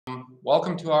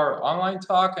Welcome to our online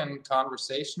talk and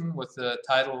conversation with the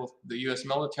title The U.S.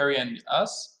 Military and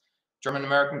Us,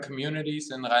 German-American Communities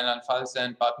in Rheinland-Pfalz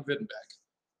and Baden-Württemberg,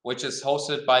 which is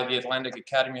hosted by the Atlantic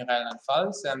Academy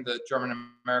Rheinland-Pfalz and the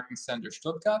German-American Center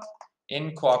Stuttgart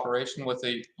in cooperation with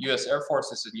the U.S. Air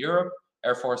Forces in Europe,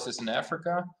 Air Forces in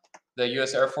Africa, the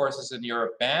U.S. Air Forces in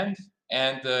Europe Band,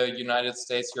 and the United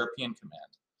States European Command.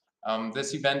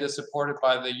 This event is supported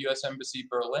by the U.S. Embassy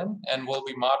Berlin and will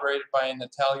be moderated by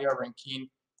Natalia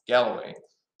Rankin-Galloway.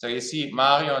 So you see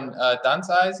Marion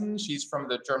Danzeisen, she's from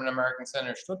the German-American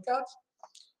Center Stuttgart.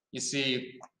 You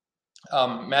see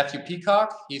Matthew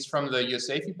Peacock, he's from the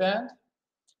USAFE Band.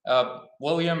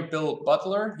 William Bill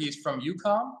Butler, he's from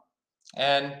UCOM.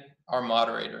 And our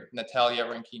moderator, Natalia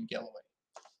Rankin-Galloway.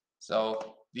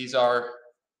 So these are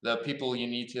the people you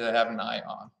need to have an eye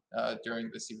on during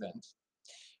this event.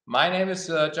 My name is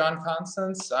John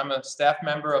Constance. I'm a staff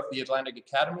member of the Atlantic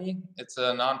Academy. It's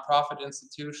a nonprofit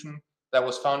institution that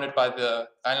was founded by the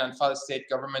Rheinland-Pfalz state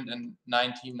government in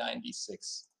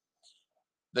 1996.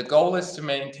 The goal is to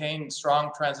maintain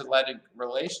strong transatlantic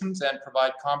relations and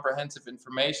provide comprehensive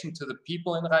information to the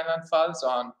people in Rheinland-Pfalz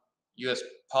on U.S.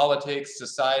 politics,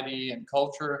 society, and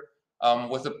culture,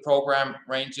 with a program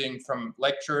ranging from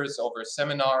lectures over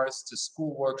seminars to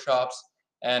school workshops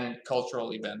and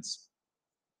cultural events.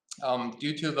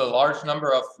 Due to the large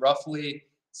number of roughly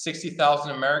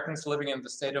 60,000 Americans living in the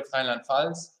state of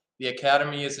Rheinland-Pfalz, the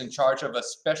Academy is in charge of a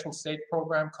special state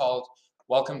program called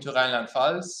Welcome to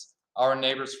Rheinland-Pfalz, Our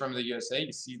Neighbors from the USA.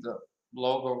 You see the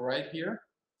logo right here.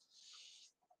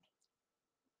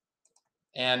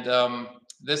 And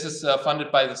this is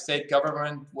funded by the state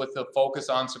government with a focus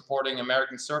on supporting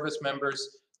American service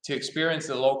members to experience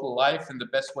the local life in the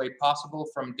best way possible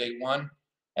from day one,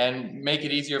 and make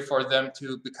it easier for them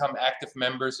to become active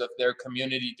members of their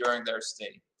community during their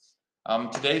stay.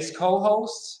 Today's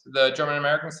co-host, the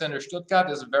German-American Center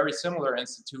Stuttgart, is a very similar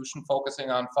institution focusing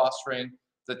on fostering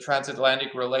the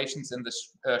transatlantic relations in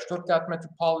the Stuttgart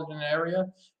metropolitan area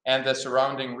and the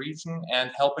surrounding region,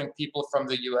 and helping people from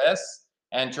the US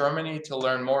and Germany to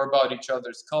learn more about each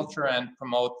other's culture and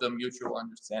promote the mutual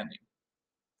understanding.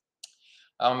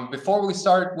 Before we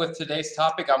start with today's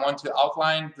topic, I want to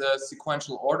outline the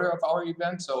sequential order of our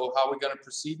event, so how we're going to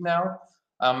proceed now.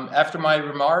 After my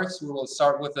remarks, we will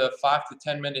start with a 5 to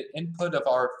 10 minute input of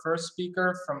our first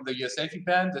speaker from the USAFE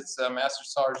Band. It's Master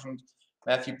Sergeant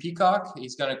Matthew Peacock.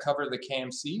 He's going to cover the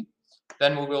KMC.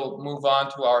 Then we will move on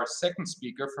to our second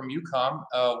speaker from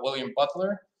UCOM, William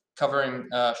Butler, covering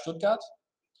Stuttgart.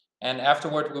 And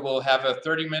afterward, we will have a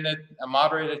 30-minute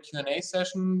moderated Q&A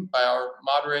session by our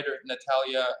moderator,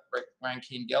 Natalia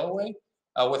Rankin-Galloway,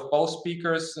 with both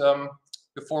speakers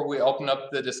before we open up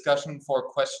the discussion for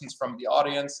questions from the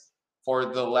audience for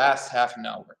the last half an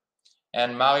hour.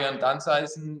 And Marion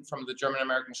Danzeisen from the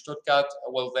German-American Stuttgart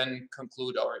will then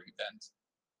conclude our event.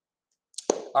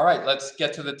 All right, let's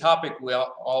get to the topic we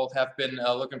all have been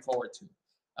looking forward to.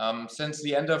 Since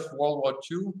the end of World War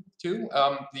II,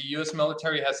 the U.S.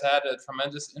 military has had a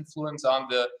tremendous influence on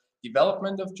the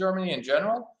development of Germany in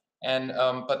general,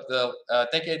 but the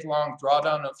decade-long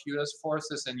drawdown of U.S.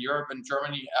 forces in Europe and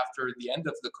Germany after the end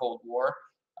of the Cold War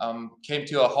came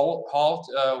to a halt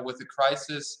with the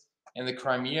crisis in the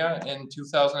Crimea in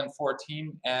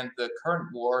 2014, and the current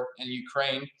war in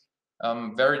Ukraine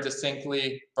very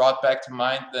distinctly brought back to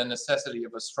mind the necessity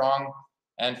of a strong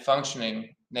and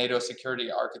functioning NATO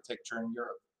security architecture in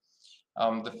Europe.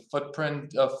 The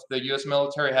footprint of the U.S.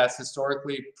 military has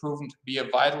historically proven to be a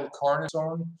vital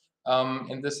cornerstone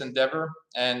in this endeavor,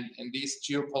 and in these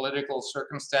geopolitical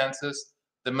circumstances,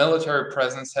 the military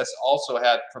presence has also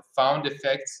had profound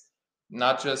effects,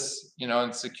 not just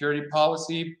in security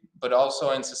policy, but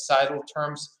also in societal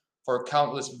terms for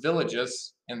countless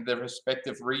villages in the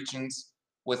respective regions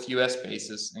with U.S.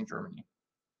 bases in Germany.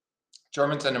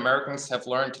 Germans and Americans have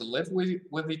learned to live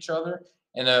with each other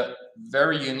in a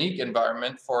very unique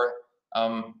environment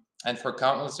and for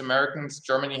countless Americans,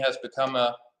 Germany has become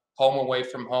a home away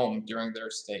from home during their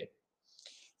stay.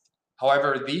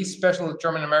 However, these special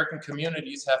German-American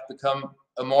communities have become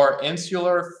a more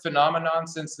insular phenomenon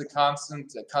since the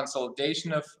constant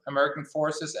consolidation of American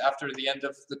forces after the end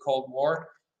of the Cold War,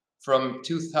 from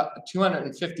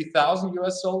 250,000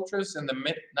 US soldiers in the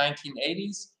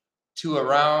mid-1980s to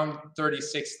around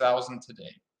 36,000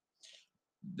 today.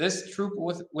 This troop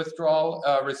withdrawal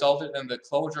resulted in the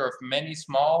closure of many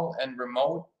small and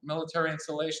remote military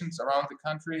installations around the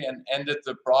country and ended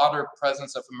the broader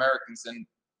presence of Americans in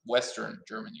Western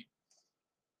Germany.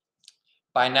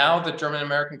 By now, the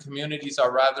German-American communities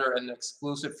are rather an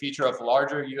exclusive feature of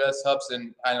larger US hubs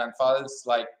in Rheinland-Pfalz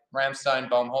like Ramstein,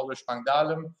 Baumholder,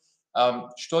 Spangdahlem,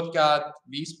 Stuttgart,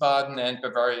 Wiesbaden, and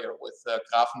Bavaria with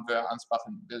Grafenwöhr, Ansbach,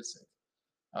 and Wilzig.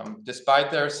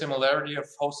 Despite their similarity of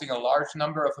hosting a large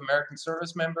number of American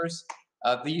service members,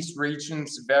 these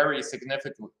regions vary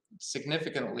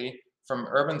significantly from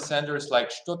urban centers like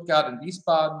Stuttgart and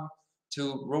Wiesbaden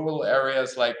to rural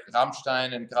areas like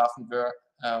Ramstein and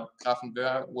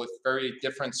Grafenwöhr with very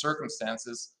different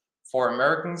circumstances for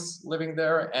Americans living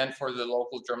there and for the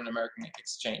local German-American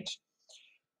exchange.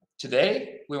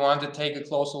 Today, we want to take a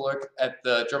closer look at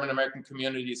the German-American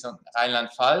communities on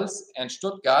Rheinland-Pfalz and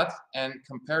Stuttgart and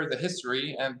compare the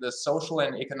history and the social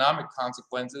and economic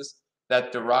consequences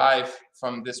that derive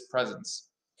from this presence.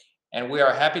 And we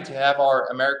are happy to have our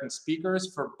American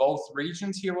speakers for both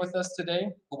regions here with us today,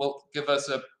 who will give us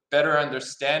a better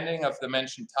understanding of the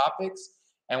mentioned topics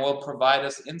and will provide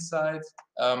us insight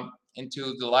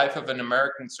into the life of an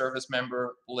American service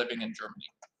member living in Germany.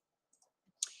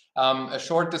 A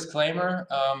short disclaimer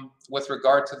with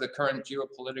regard to the current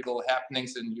geopolitical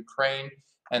happenings in Ukraine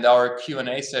and our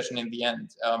Q&A session in the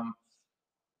end.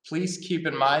 Please keep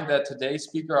in mind that today's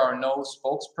speakers are no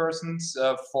spokespersons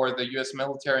for the US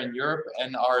military in Europe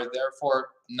and are therefore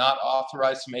not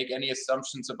authorized to make any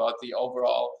assumptions about the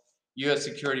overall US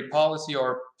security policy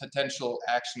or potential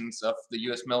actions of the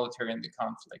US military in the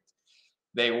conflict.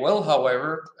 They will,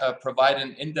 however, provide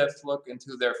an in-depth look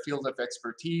into their field of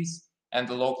expertise and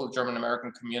the local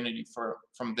German-American community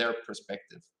from their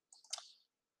perspective.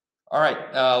 All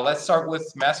right, let's start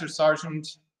with Master Sergeant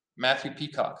Matthew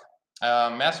Peacock.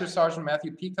 Master Sergeant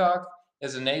Matthew Peacock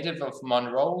is a native of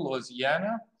Monroe,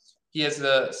 Louisiana. He is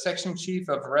the Section Chief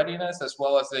of Readiness as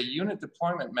well as the Unit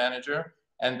Deployment Manager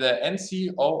and the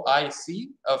NCOIC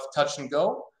of Touch and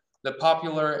Go, the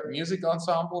popular music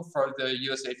ensemble for the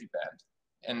US Navy Band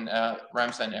in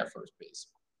Ramstein Air Force Base.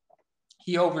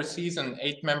 He oversees an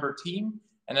 8-member team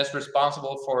and is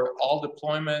responsible for all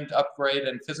deployment, upgrade,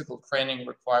 and physical training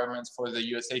requirements for the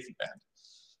US Navy Band.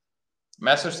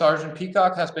 Master Sergeant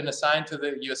Peacock has been assigned to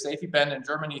the US Navy Band in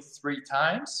Germany 3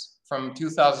 times, from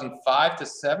 2005 to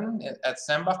 7 at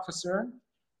Sembach Kaserne,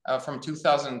 from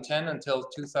 2010 until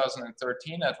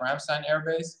 2013 at Ramstein Air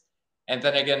Base, and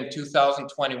then again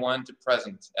 2021 to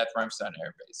present at Ramstein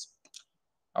Air Base.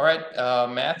 All right,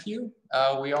 Matthew,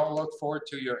 we all look forward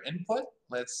to your input.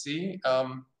 Let's see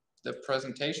the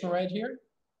presentation right here.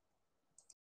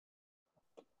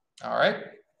 All right,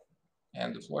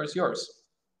 and the floor is yours.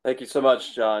 Thank you so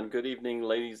much, John. Good evening,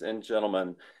 ladies and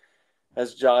gentlemen.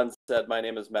 As John said, my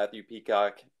name is Matthew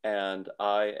Peacock, and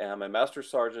I am a Master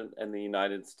Sergeant in the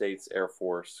United States Air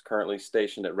Force, currently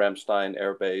stationed at Ramstein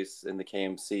Air Base in the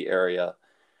KMC area.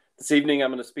 This evening,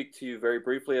 I'm going to speak to you very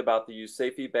briefly about the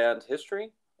USAFE Band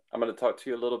history. I'm going to talk to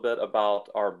you a little bit about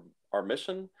our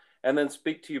mission, and then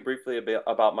speak to you briefly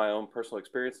about my own personal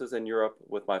experiences in Europe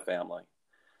with my family.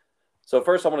 So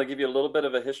first, I want to give you a little bit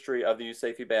of a history of the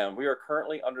USAFE Band. We are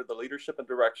currently under the leadership and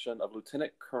direction of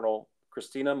Lieutenant Colonel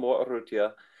Christina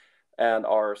Morutia, and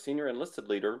our senior enlisted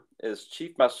leader is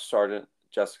Chief Master Sergeant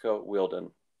Jessica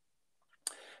Wielden.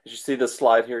 As you see this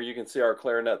slide here, you can see our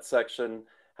clarinet section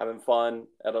having fun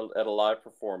at a live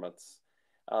performance.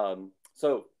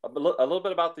 So a little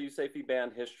bit about the USAFE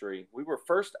Band history. We were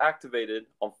first activated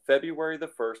on February the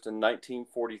 1st in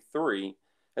 1943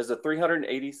 as the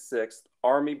 386th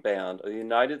Army Band of the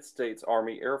United States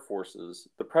Army Air Forces,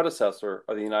 the predecessor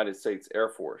of the United States Air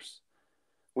Force.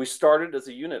 We started as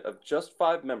a unit of just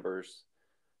 5 members.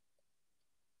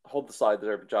 Hold the slide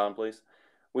there, John, please.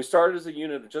 We started as a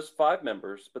unit of just 5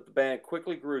 members, but the band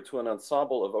quickly grew to an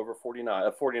ensemble of over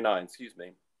 49.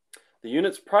 The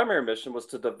unit's primary mission was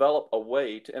to develop a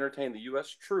way to entertain the U.S.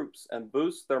 troops and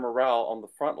boost their morale on the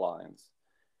front lines.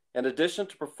 In addition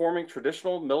to performing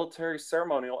traditional military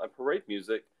ceremonial and parade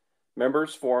music,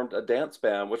 members formed a dance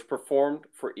band which performed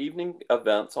for evening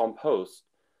events on post,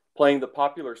 playing the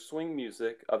popular swing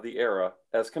music of the era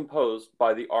as composed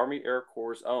by the Army Air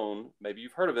Corps' own, maybe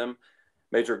you've heard of him,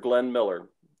 Major Glenn Miller,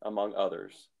 among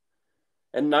others.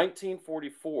 In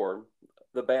 1944,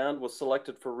 the band was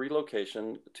selected for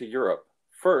relocation to Europe,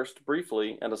 first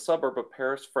briefly in a suburb of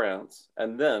Paris, France,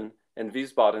 and then in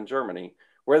Wiesbaden, Germany,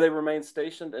 where they remained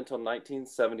stationed until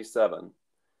 1977.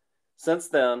 Since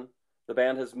then, the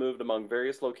band has moved among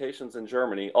various locations in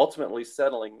Germany, ultimately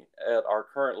settling at our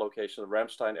current location of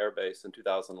Ramstein Air Base in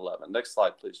 2011. Next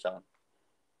slide, please, John.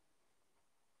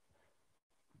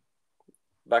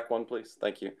 Back one, please.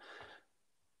 Thank you.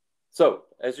 So,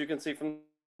 as you can see from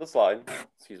the slide,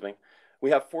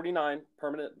 we have 49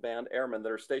 permanent band airmen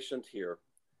that are stationed here.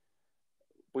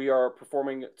 We are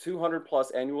performing 200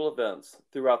 plus annual events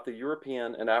throughout the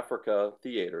European and Africa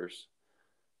theaters.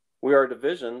 We are a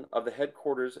division of the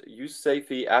headquarters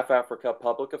USAFE Africa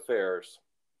Public Affairs,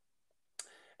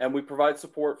 and we provide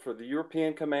support for the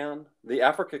European Command, the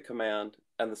Africa Command,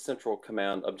 and the Central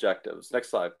Command objectives.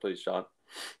 Next slide, please, John.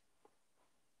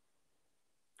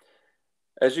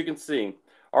 As you can see,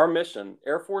 our mission,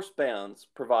 Air Force bands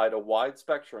provide a wide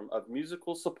spectrum of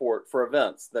musical support for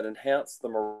events that enhance the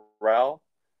morale,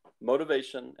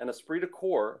 motivation, and esprit de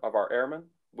corps of our airmen.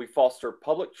 We foster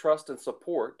public trust and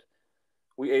support.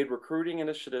 We aid recruiting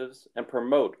initiatives and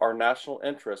promote our national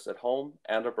interests at home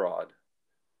and abroad.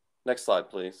 Next slide,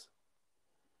 please.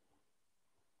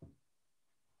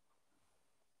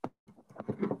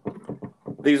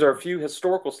 These are a few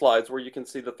historical slides where you can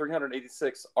see the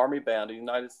 386th Army Band of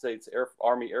United States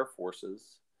Army Air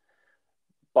Forces.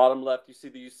 Bottom left, you see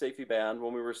the USAFE Band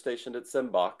when we were stationed at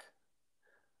Simbach.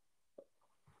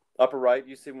 Upper right,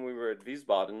 you see when we were at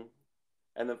Wiesbaden.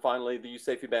 And then finally, the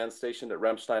USAFE Band stationed at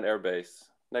Ramstein Air Base.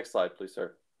 Next slide, please,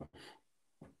 sir.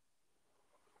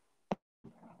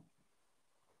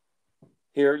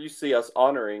 Here you see us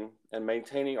honoring and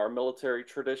maintaining our military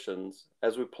traditions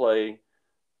as we play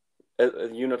a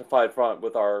unified front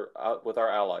with our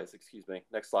allies. Excuse me.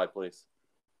 Next slide, please.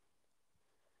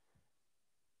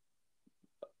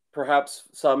 Perhaps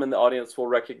some in the audience will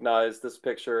recognize this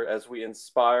picture as we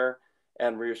inspire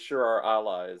and reassure our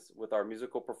allies with our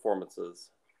musical performances.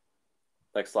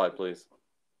 Next slide, please.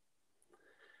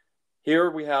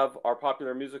 Here we have our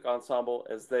popular music ensemble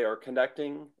as they are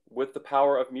connecting with the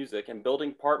power of music and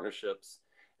building partnerships.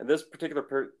 And this particular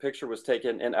picture was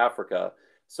taken in Africa.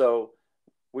 So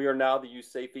we are now the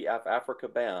USAFE Africa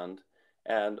Band.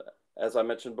 And as I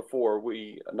mentioned before,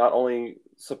 we not only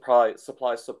supply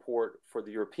support for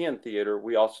the European theater,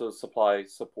 we also supply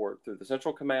support through the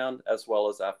Central Command as well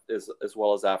as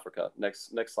Africa.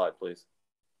 Next slide, please.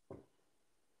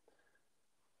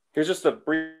 Here's just a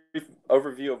brief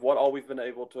overview of what all we've been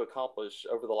able to accomplish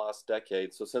over the last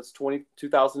decade. So since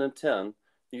 2010,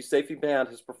 the USAFE Band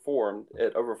has performed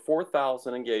at over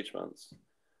 4,000 engagements.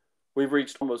 We've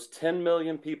reached almost 10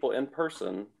 million people in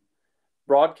person,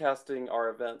 broadcasting our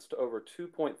events to over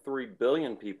 2.3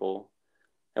 billion people,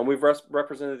 and we've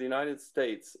represented the United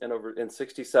States in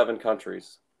 67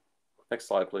 countries. Next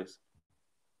slide, please.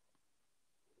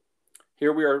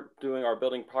 Here we are doing our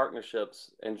building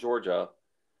partnerships in Georgia,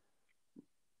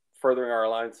 furthering our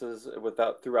alliances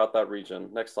throughout that region.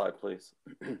 Next slide, please.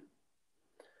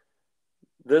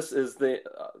 This is the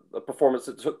performance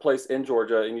that took place in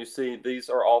Georgia, and you see these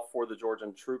are all for the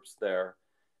Georgian troops there.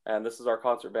 And this is our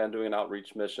concert band doing an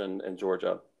outreach mission in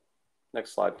Georgia.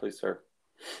 Next slide, please, sir.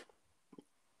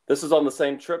 This is on the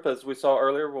same trip as we saw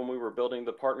earlier when we were building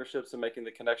the partnerships and making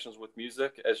the connections with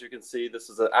music. As you can see, this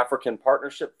is an African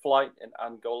partnership flight in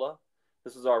Angola.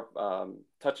 This is our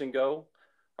Touch and Go,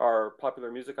 our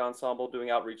popular music ensemble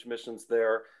doing outreach missions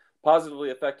there,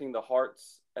 positively affecting the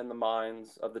hearts and the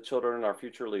minds of the children and our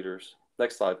future leaders.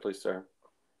 Next slide, please, sir.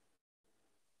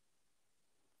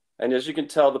 And as you can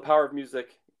tell, the power of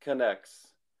music connects.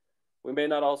 We may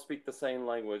not all speak the same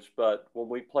language, but when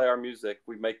we play our music,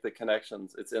 we make the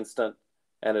connections. It's instant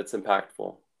and it's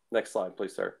impactful. Next slide,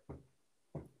 please, sir.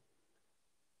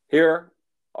 Here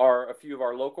are a few of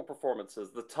our local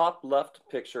performances. The top left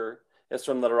picture is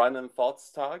from the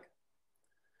Rheinland-Pfalz Tag.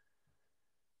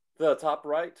 The top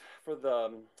right for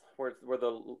where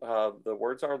the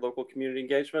words are, local community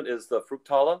engagement, is the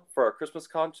Fruchthalle for our Christmas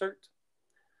concert.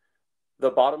 The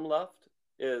bottom left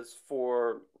is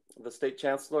for the State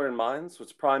Chancellor in Mainz, which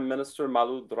is Prime Minister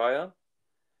Malu Dreyer.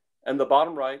 And the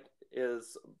bottom right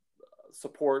is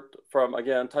support from,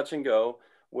 again, Touch and Go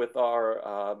with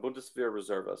our Bundeswehr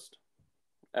reservist.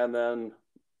 And then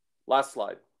last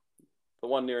slide, the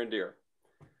one near and dear.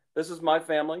 This is my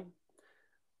family.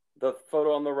 The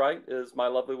photo on the right is my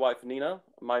lovely wife, Nina,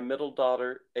 my middle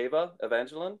daughter, Ava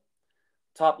Evangeline.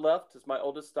 Top left is my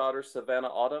oldest daughter, Savannah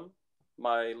Autumn,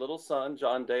 my little son,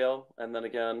 John Dale, and then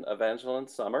again, Evangeline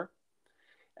Summer.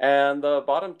 And the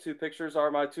bottom two pictures are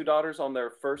my two daughters on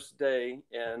their first day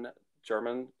in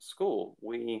German school.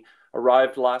 We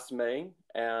arrived last May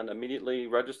and immediately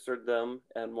registered them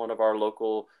in one of our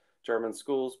local German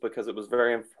schools because it was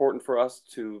very important for us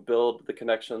to build the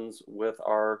connections with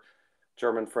our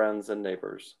German friends and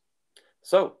neighbors.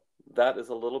 So that is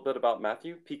a little bit about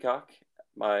Matthew Peacock,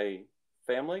 my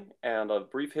family, and a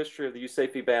brief history of the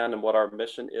USAFE Band and what our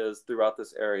mission is throughout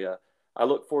this area. I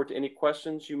look forward to any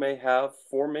questions you may have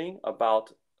for me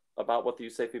about what the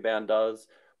USAFE Band does,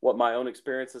 what my own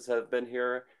experiences have been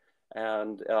here,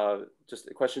 and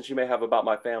just questions you may have about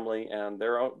my family and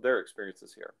their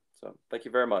experiences here. So thank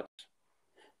you very much.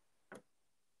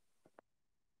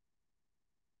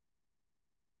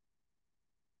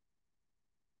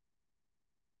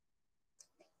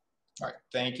 All right,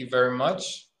 thank you very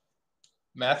much,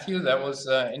 Matthew. That was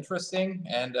interesting,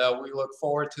 and we look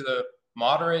forward to the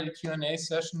moderated Q&A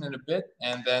session in a bit,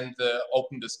 and then the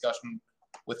open discussion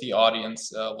with the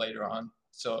audience later on,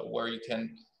 so where you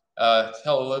can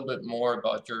tell a little bit more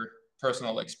about your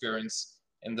personal experience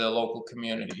in the local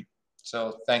community.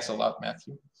 So thanks a lot,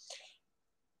 Matthew.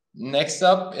 Next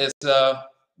up is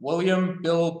William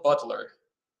Bill Butler.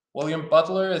 William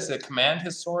Butler is a command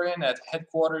historian at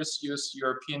Headquarters U.S.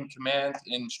 European Command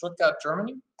in Stuttgart,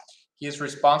 Germany. He is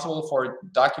responsible for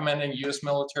documenting U.S.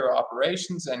 military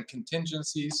operations and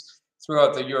contingencies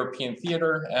throughout the European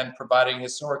theater and providing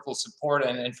historical support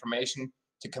and information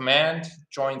to command,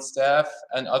 joint staff,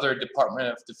 and other Department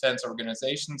of Defense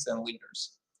organizations and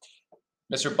leaders.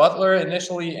 Mr. Butler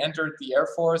initially entered the Air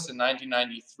Force in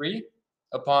 1993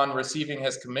 upon receiving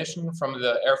his commission from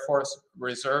the Air Force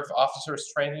Reserve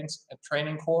Officers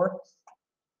Training Corps.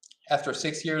 After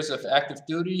 6 years of active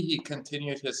duty, he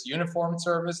continued his uniformed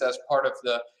service as part of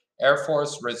the Air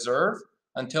Force Reserve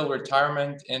until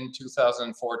retirement in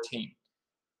 2014.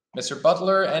 Mr.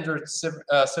 Butler entered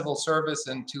civil service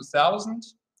in 2000,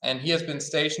 and he has been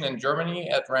stationed in Germany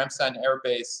at Ramstein Air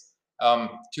Base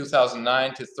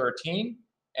 2009 to 13,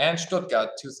 and Stuttgart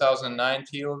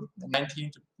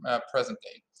 2019 to present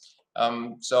day.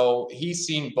 So he's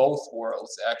seen both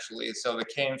worlds, actually, so the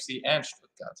KMC and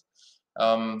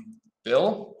Stuttgart.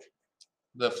 Bill,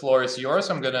 the floor is yours.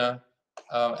 I'm going to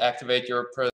activate your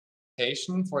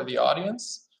presentation for the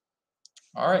audience.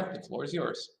 All right, the floor is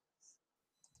yours.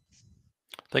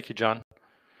 Thank you, John.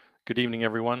 Good evening,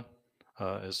 everyone.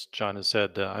 As John has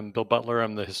said, I'm Bill Butler.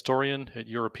 I'm the historian at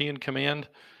European Command,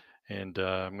 and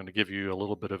I'm going to give you a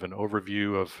little bit of an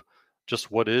overview of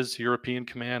just what is European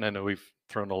Command. I know we've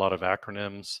thrown a lot of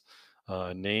acronyms,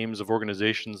 names of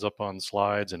organizations up on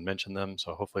slides and mentioned them,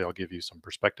 so hopefully I'll give you some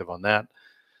perspective on that.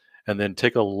 And then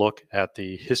take a look at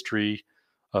the history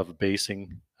of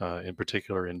basing, in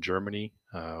particular in Germany,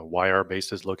 why our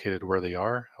base is located where they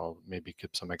are. I'll maybe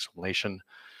give some explanation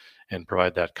and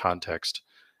provide that context,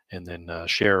 and then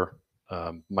share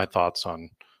my thoughts on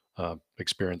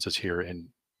experiences here in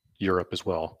Europe as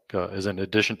well. As in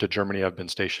addition to Germany, I've been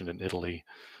stationed in Italy,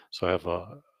 so I have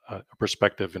a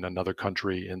perspective in another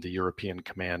country in the European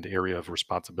Command area of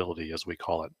responsibility, as we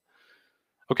call it.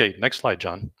 Okay, next slide,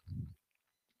 John.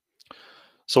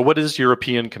 So what is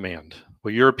European Command?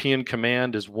 Well, European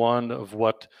Command is one of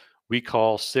what we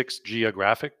call 6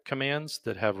 geographic commands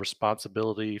that have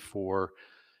responsibility for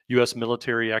U.S.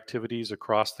 military activities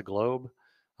across the globe,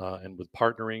 and with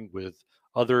partnering with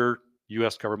other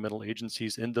U.S. governmental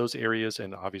agencies in those areas,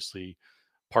 and obviously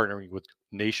partnering with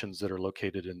nations that are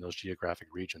located in those geographic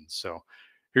regions. So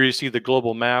here you see the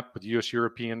global map with U.S.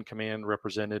 European Command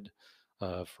represented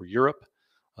for Europe.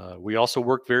 We also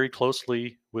work very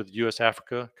closely with U.S.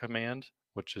 Africa Command,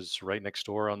 which is right next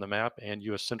door on the map, and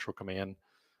U.S. Central Command,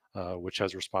 which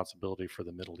has responsibility for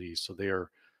the Middle East. So they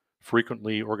are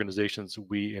frequently organizations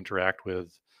we interact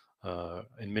with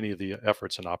in many of the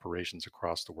efforts and operations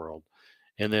across the world.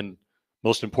 And then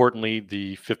most importantly,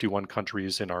 the 51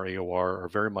 countries in our AOR are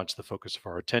very much the focus of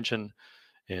our attention.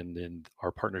 And then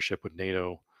our partnership with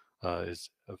NATO is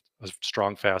a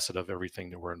strong facet of everything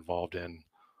that we're involved in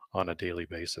on a daily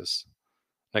basis.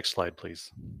 Next slide,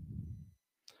 please.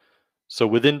 So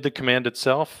within the command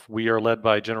itself, we are led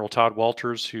by General Todd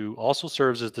Walters, who also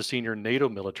serves as the senior NATO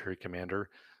military commander,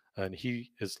 and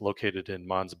he is located in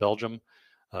Mons, Belgium.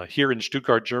 Here in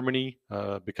Stuttgart, Germany,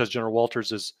 because General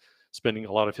Walters is spending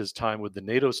a lot of his time with the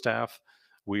NATO staff,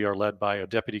 we are led by a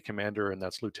deputy commander, and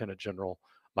that's Lieutenant General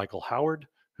Michael Howard,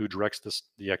 who directs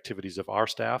the activities of our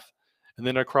staff. And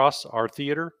then across our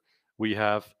theater, we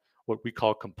have what we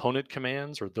call component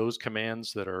commands, or those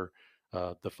commands that are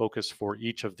the focus for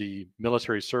each of the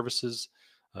military services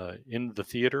in the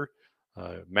theater.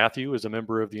 Matthew is a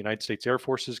member of the United States Air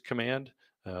Force's command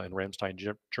in Ramstein,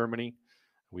 Germany.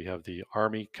 We have the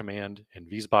Army Command in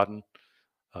Wiesbaden.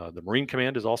 The Marine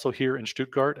Command is also here in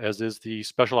Stuttgart, as is the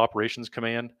Special Operations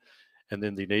Command. And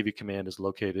then the Navy Command is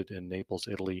located in Naples,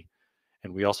 Italy.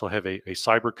 And we also have a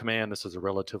Cyber Command. This is a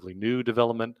relatively new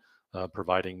development,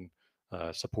 providing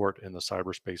support in the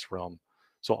cyberspace realm.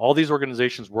 So all these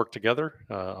organizations work together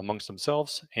amongst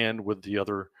themselves and with the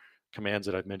other commands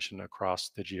that I've mentioned across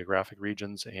the geographic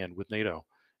regions and with NATO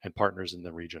and partners in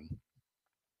the region.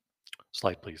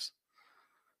 Slide, please.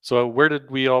 So where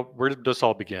did this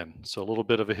all begin? So a little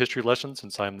bit of a history lesson,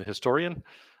 since I'm the historian.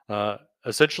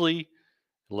 Essentially,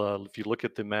 if you look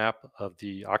at the map of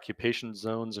the occupation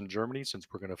zones in Germany, since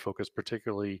we're going to focus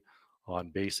particularly on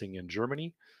basing in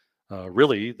Germany,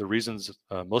 really the reasons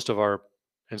most of our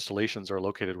installations are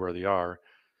located where they are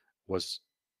was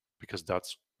because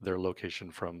that's their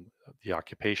location from the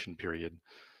occupation period.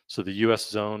 So the US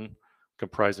zone,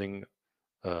 comprising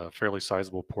a fairly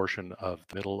sizable portion of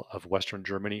the middle of Western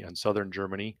Germany and Southern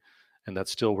Germany, and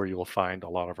that's still where you will find a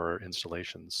lot of our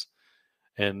installations.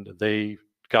 And they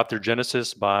got their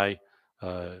genesis by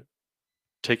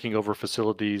taking over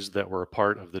facilities that were a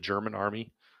part of the German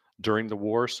army during the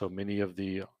war. So many of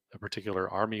the particular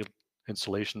army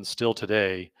installations still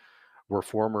today were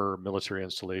former military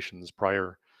installations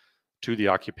prior to the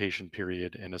occupation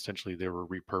period, and essentially they were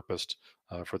repurposed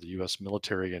for the US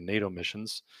military and NATO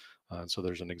missions. So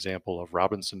there's an example of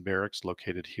Robinson Barracks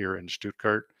located here in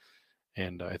Stuttgart,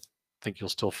 and I think you'll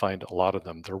still find a lot of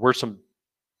them. There were some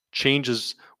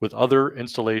changes with other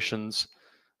installations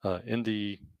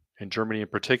in Germany in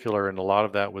particular, and a lot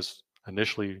of that was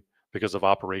initially because of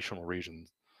operational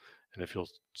reasons. And if you'll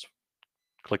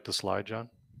click the slide, John.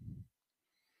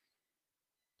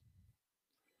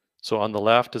 So on the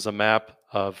left is a map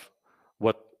of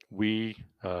what we,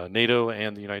 NATO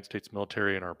and the United States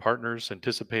military and our partners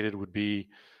anticipated would be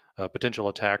a potential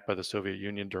attack by the Soviet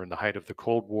Union during the height of the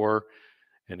Cold War.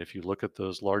 And if you look at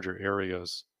those larger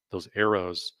areas, those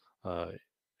arrows,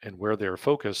 and where they're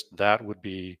focused, that would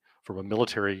be, from a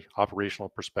military operational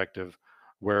perspective,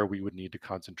 where we would need to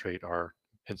concentrate our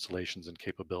installations and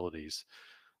capabilities.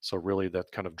 So really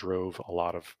that kind of drove a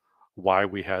lot of why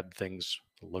we had things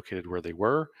located where they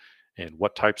were, and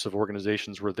what types of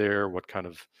organizations were there, what kind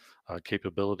of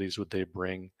capabilities would they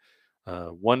bring.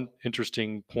 One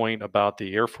interesting point about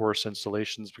the Air Force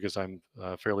installations, because I'm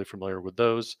fairly familiar with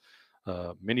those,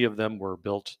 many of them were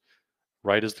built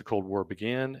right as the Cold War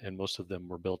began, and most of them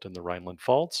were built in the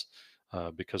Rheinland-Pfalz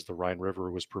because the Rhine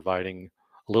River was providing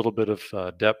a little bit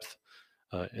of depth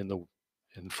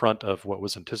in front of what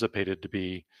was anticipated to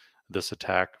be this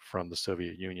attack from the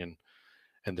Soviet Union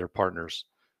and their partners.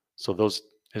 So those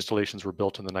installations were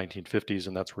built in the 1950s,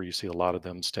 and that's where you see a lot of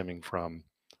them stemming from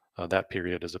that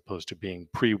period, as opposed to being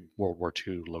pre-World War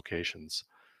II locations.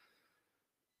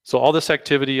 So all this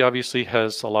activity obviously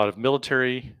has a lot of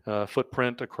military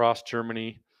footprint across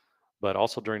Germany, but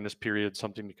also during this period,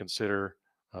 something to consider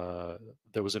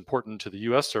that was important to the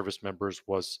US service members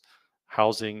was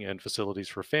housing and facilities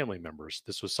for family members.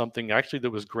 This was something actually that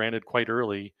was granted quite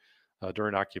early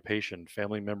during occupation.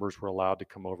 Family members were allowed to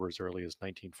come over as early as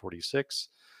 1946,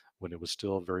 when it was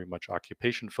still very much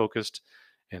occupation focused,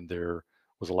 and there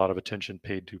was a lot of attention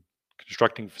paid to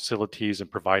constructing facilities and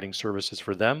providing services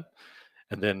for them.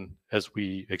 And then as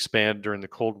we expand during the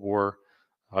Cold War,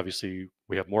 obviously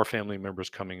we have more family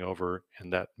members coming over,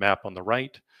 and that map on the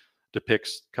right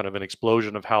depicts kind of an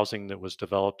explosion of housing that was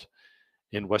developed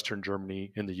in Western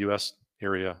Germany, in the US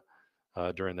area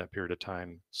during that period of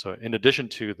time. So in addition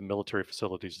to the military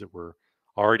facilities that were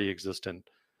already existent,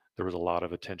 there was a lot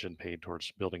of attention paid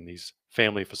towards building these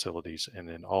family facilities and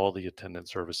then all the attendant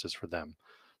services for them.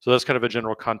 So that's kind of a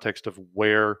general context of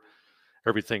where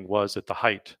everything was at the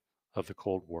height of the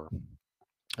Cold War.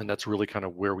 And that's really kind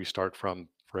of where we start from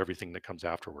for everything that comes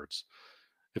afterwards.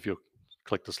 If you'll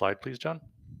click the slide, please, John.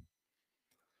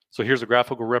 So here's a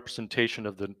graphical representation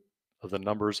of the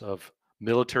numbers of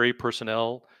military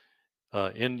personnel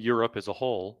in Europe as a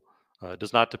whole. It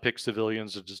does not depict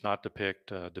civilians, it does not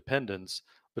depict dependents,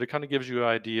 but it kind of gives you an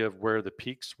idea of where the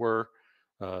peaks were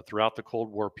throughout the Cold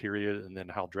War period, and then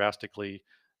how drastically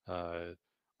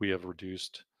we have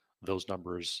reduced those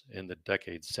numbers in the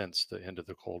decades since the end of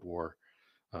the Cold War.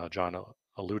 John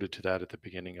alluded to that at the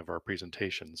beginning of our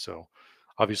presentation. So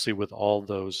obviously with all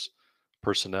those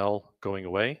personnel going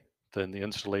away, then the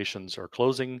installations are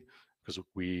closing because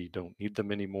we don't need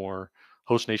them anymore.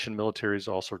 Host nation military is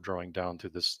also drawing down to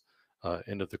this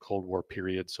end of the Cold War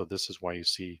period. So this is why you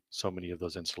see so many of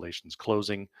those installations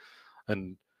closing.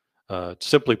 And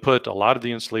simply put, a lot of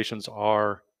the installations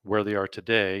are where they are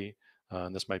today.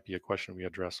 And this might be a question we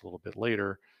address a little bit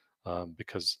later,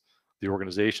 because the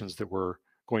organizations that were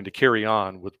going to carry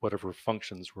on with whatever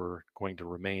functions were going to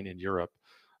remain in Europe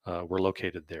were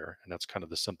located there. And that's kind of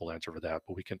the simple answer for that,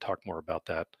 but we can talk more about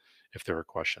that if there are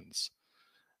questions.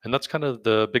 And that's kind of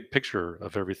the big picture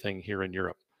of everything here in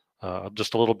Europe.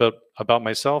 Just a little bit about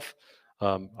myself.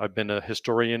 I've been a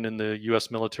historian in the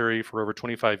US military for over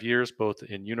 25 years, both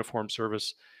in uniform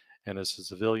service and as a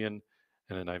civilian.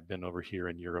 And then I've been over here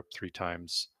in Europe 3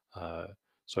 times.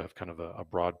 So I have kind of a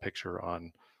broad picture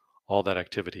on all that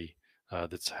activity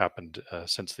that's happened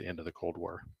since the end of the Cold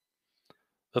War.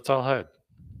 That's all I had.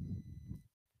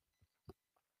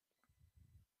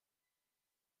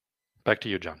 Back to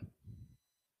you, John.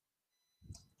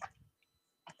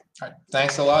 All right.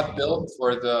 Thanks a lot, Bill,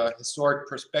 for the historic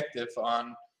perspective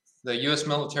on the U.S.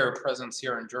 military presence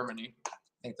here in Germany. I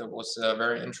think that was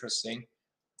very interesting.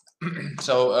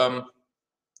 So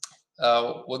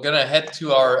we're gonna head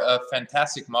to our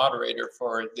fantastic moderator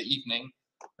for the evening.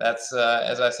 That's,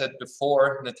 as I said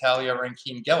before, Natalia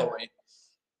Rankin-Galloway.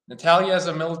 Natalia is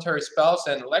a military spouse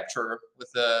and lecturer with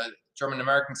the German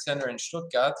American Center in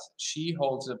Stuttgart. She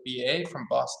holds a BA from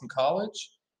Boston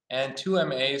College and 2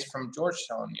 MAs from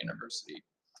Georgetown University.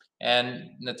 And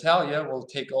Natalia will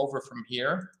take over from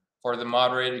here for the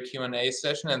moderated Q&A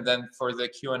session, and then for the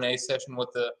Q&A session with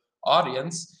the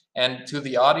audience. And to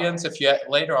the audience, if you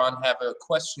later on have a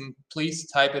question, please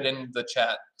type it in the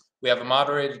chat. We have a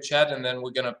moderated chat, and then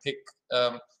we're gonna pick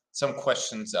some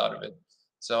questions out of it.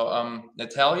 So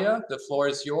Natalia, the floor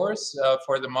is yours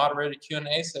for the moderated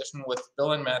Q&A session with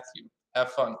Bill and Matthew.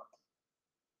 Have fun.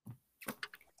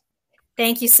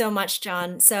 Thank you so much,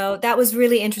 John. So that was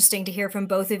really interesting to hear from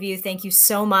both of you. Thank you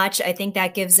so much. I think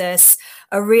that gives us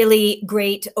a really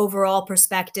great overall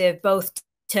perspective, both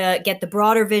to get the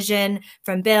broader vision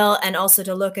from Bill and also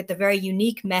to look at the very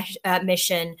unique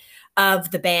mission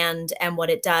of the band and what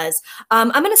it does.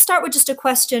 I'm going to start with just a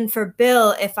question for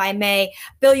Bill, if I may.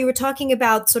 Bill, you were talking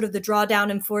about sort of the drawdown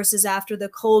in forces after the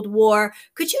Cold War.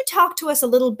 Could you talk to us a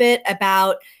little bit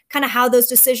about kind of how those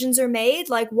decisions are made,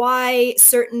 like why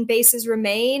certain bases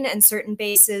remain and certain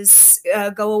bases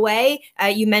go away?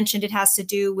 You mentioned it has to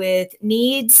do with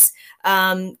needs.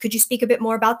 Could you speak a bit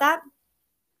more about that?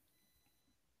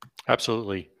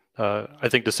 Absolutely. I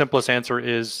think the simplest answer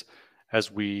is, as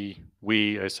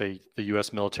I say the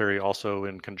U.S. military also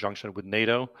in conjunction with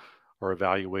NATO are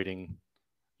evaluating,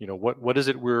 what is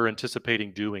it we're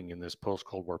anticipating doing in this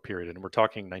post-Cold War period? And we're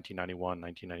talking 1991,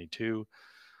 1992,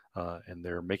 and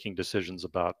they're making decisions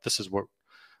about this is what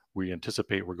we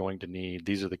anticipate we're going to need.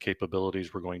 These are the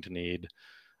capabilities we're going to need.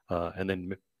 And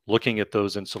then looking at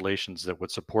those installations that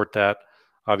would support that,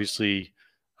 obviously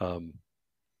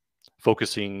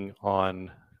focusing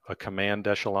on a command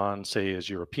echelon, say as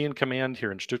European Command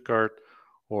here in Stuttgart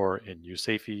or in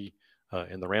USAFE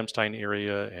in the Ramstein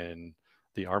area and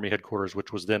the Army headquarters,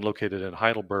 which was then located in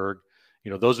Heidelberg,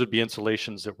 those would be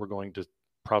installations that were going to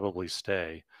probably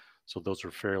stay. So those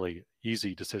are fairly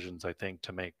easy decisions, I think,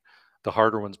 to make. The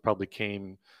harder ones probably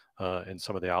came in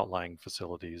some of the outlying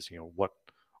facilities, what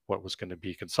was going to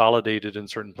be consolidated in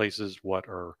certain places, what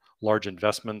are large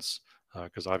investments,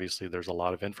 because obviously there's a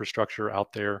lot of infrastructure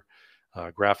out there.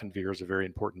 Grafenwehr is a very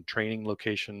important training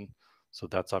location, so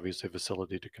that's obviously a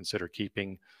facility to consider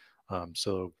keeping.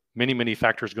 So many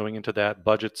factors going into that.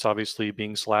 Budgets obviously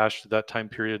being slashed at that time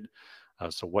period.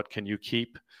 So what can you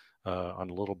keep on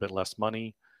a little bit less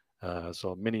money?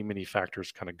 So many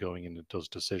factors kind of going into those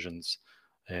decisions.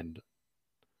 And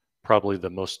probably the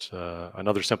most,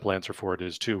 another simple answer for it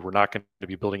is too, we're not going to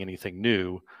be building anything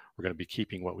new. We're going to be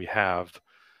keeping what we have.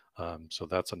 So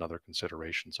that's another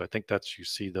consideration. So I think you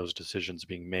see those decisions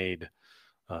being made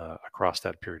across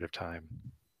that period of time.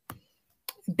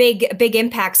 Big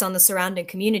impacts on the surrounding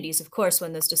communities, of course,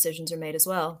 when those decisions are made as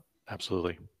well.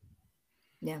 Absolutely.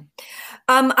 Yeah.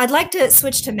 I'd like to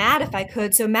switch to Matt if I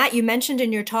could. So Matt, you mentioned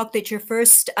in your talk that your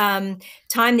first time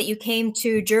that you came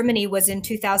to Germany was in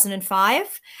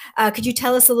 2005. Could you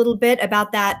tell us a little bit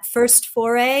about that first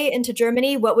foray into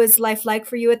Germany? What was life like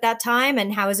for you at that time,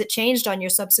 and how has it changed on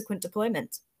your subsequent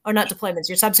deployments? Or not deployments,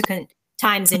 your subsequent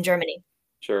times in Germany?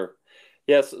 Sure.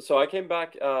 Yes, so I came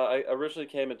back, I originally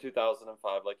came in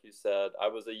 2005, like you said. I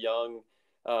was a young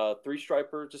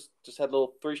three-striper, just had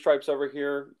little three stripes over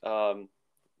here.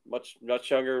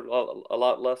 Much younger, a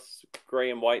lot less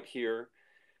gray and white here.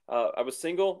 I was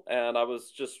single, and I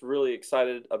was just really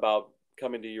excited about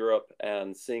coming to Europe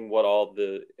and seeing what all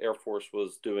the Air Force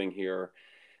was doing here.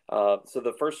 So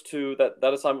the first two,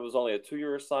 that assignment was only a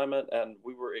 2-year assignment, and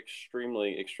we were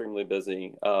extremely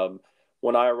busy.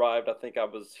 When I arrived, I think I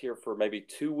was here for maybe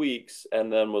 2 weeks,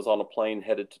 and then was on a plane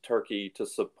headed to Turkey to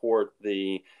support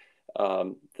the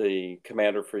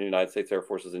commander for the United States Air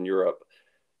Forces in Europe.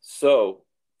 So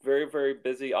very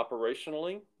busy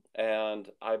operationally, and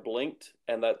I blinked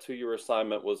and that 2-year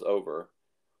assignment was over.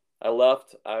 I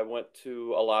left, I went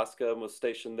to Alaska and was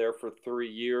stationed there for 3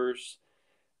 years.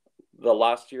 The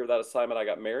last year of that assignment, I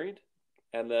got married,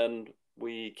 and then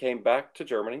we came back to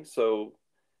Germany. So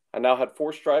I now had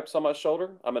 4 stripes on my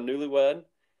shoulder. I'm a newlywed,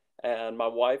 and my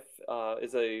wife at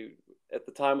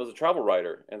the time was a travel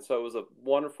writer. And so it was a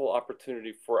wonderful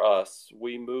opportunity for us.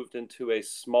 We moved into a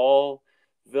small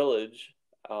village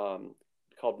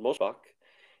called Moschbach.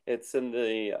 It's in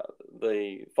the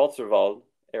Pfalzerwald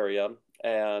area,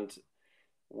 and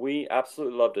we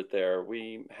absolutely loved it there.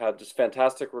 We had just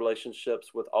fantastic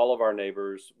relationships with all of our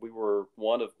neighbors. We were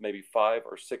one of maybe 5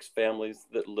 or 6 families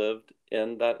that lived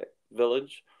in that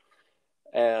village.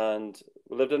 and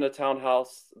we lived in a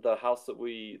townhouse. The house that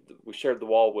we shared the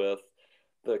wall with,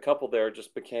 the couple there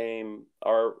just became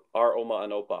our Oma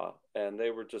and Opa, and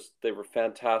they were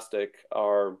fantastic.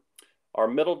 Our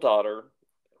middle daughter,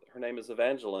 her name is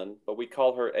Evangeline, but we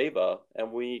call her Ava,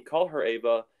 and we call her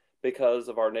Ava because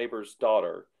of our neighbor's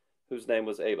daughter, whose name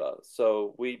was Ava.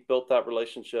 So we built that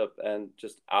relationship and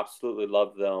just absolutely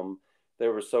loved them. They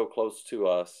were so close to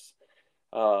us.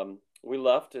 We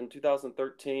left in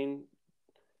 2013,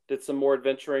 did some more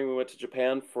adventuring. We went to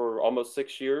Japan for almost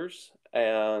 6 years,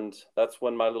 and that's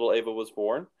when my little Ava was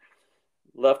born.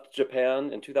 Left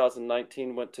Japan in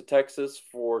 2019, went to Texas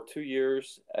for 2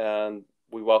 years, and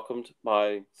we welcomed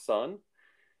my son.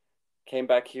 Came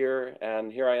back here,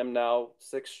 and here I am now,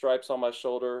 6 stripes on my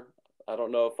shoulder. I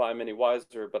don't know if I'm any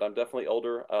wiser, but I'm definitely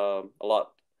older. A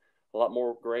lot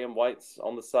more gray and whites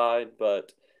on the side,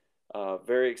 but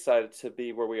very excited to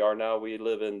be where we are now. We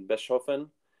live in Bischofszell,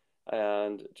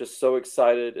 and just so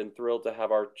excited and thrilled to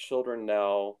have our children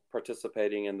now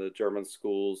participating in the German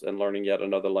schools and learning yet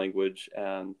another language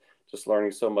and just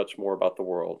learning so much more about the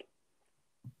world.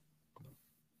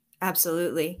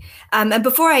 Absolutely. And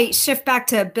before I shift back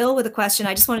to Bill with a question,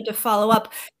 I just wanted to follow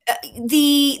up.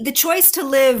 The choice to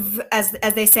live, as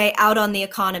they say, out on the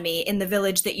economy in the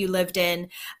village that you lived in,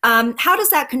 how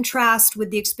does that contrast with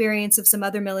the experience of some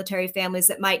other military families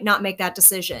that might not make that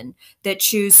decision, that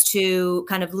choose to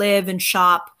kind of live and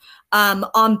shop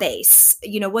on base?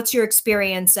 What's your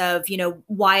experience of,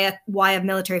 why a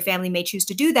military family may choose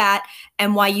to do that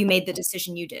and why you made the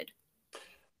decision you did?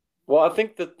 Well, I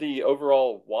think that the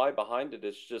overall why behind it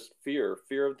is just fear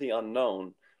of the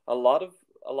unknown. A lot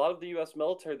of the U.S.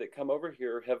 military that come over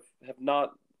here have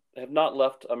not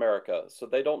left America, so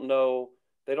they don't know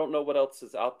what else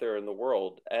is out there in the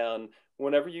world. And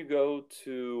whenever you go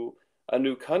to a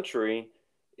new country,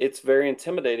 it's very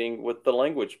intimidating with the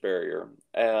language barrier,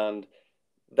 and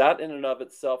that in and of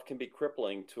itself can be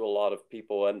crippling to a lot of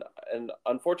people. And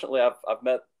unfortunately, I've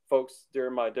met folks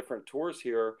during my different tours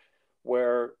here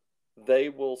where they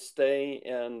will stay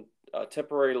in a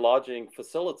temporary lodging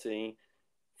facility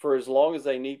for as long as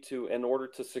they need to in order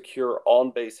to secure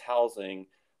on-base housing,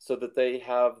 so that they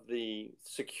have the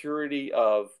security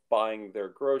of buying their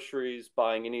groceries,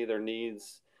 buying any of their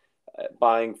needs,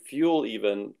 buying fuel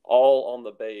even, all on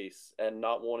the base, and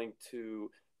not wanting to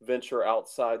venture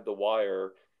outside the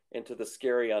wire into the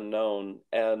scary unknown.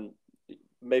 And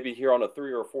maybe here on a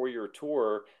 3 or 4 year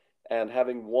tour and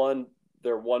having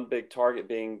their one big target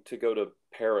being to go to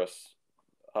Paris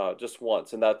just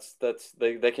once, and that's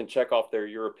they can check off their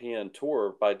European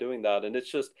tour by doing that. And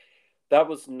it's just, I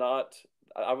was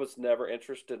never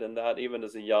interested in that. Even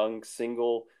as a young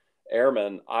single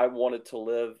airman, I wanted to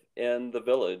live in the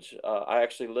village. I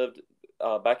actually lived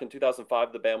back in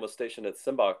 2005. The band was stationed at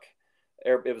Simbach.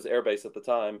 It was air base at the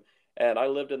time, and I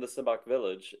lived in the Simbach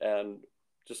village and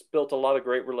just built a lot of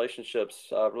great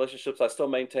relationships I still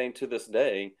maintain to this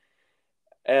day.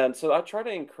 And so I try to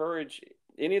encourage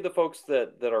any of the folks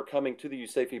that are coming to the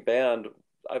USAFE band.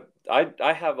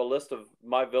 I have a list of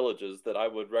my villages that I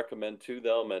would recommend to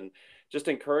them, and just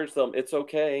encourage them. It's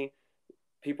okay.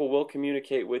 People will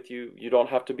communicate with you. You don't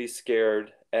have to be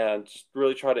scared, and just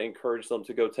really try to encourage them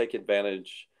to go take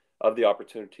advantage of the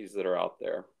opportunities that are out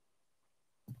there.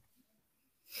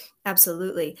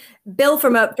 Absolutely. Bill,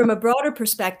 from a broader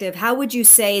perspective, how would you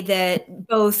say that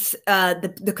both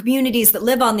the communities that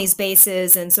live on these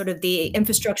bases and sort of the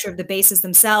infrastructure of the bases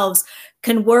themselves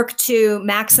can work to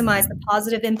maximize the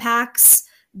positive impacts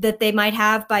that they might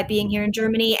have by being here in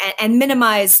Germany, and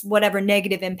minimize whatever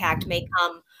negative impact may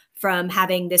come from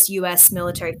having this U.S.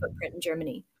 military footprint in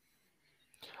Germany?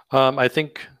 I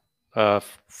think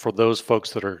for those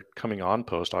folks that are coming on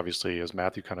post, obviously, as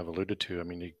Matthew kind of alluded to, I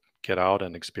mean, you get out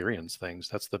and experience things.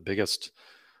 That's the biggest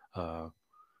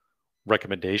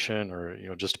recommendation,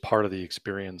 or just part of the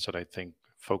experience that I think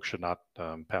folks should not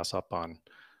pass up on,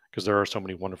 because there are so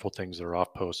many wonderful things that are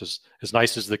off post. As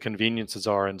nice as the conveniences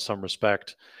are in some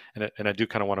respect, and I do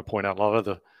kind of want to point out, a lot of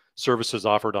the services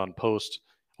offered on post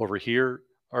over here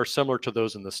are similar to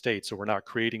those in the States. So we're not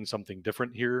creating something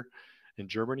different here in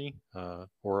Germany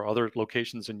or other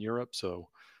locations in Europe. So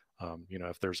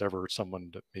if there's ever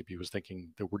someone that maybe was thinking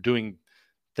that we're doing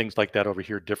things like that over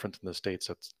here different than the States,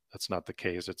 that's not the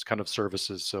case. It's kind of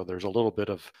services. So there's a little bit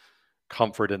of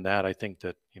comfort in that, I think,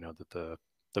 that that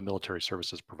the military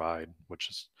services provide, which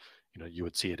is you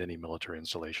would see at any military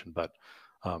installation. But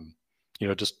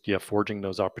forging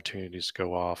those opportunities to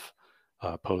go off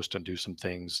post and do some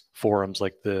things, forums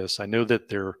like this. I know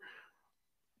that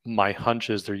my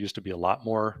hunch is there used to be a lot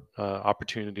more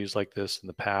opportunities like this in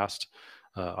the past.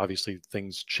 Obviously,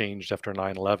 things changed after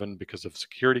 9/11 because of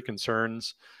security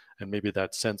concerns, and maybe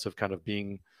that sense of kind of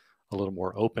being a little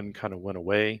more open kind of went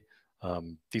away.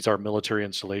 These are military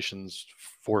installations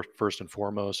first and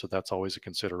foremost, so that's always a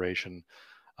consideration.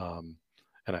 And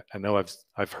I know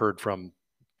I've heard from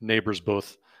neighbors,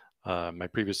 both my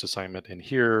previous assignment and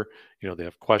here, they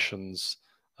have questions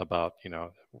about,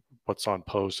 what's on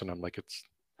post, and I'm like, it's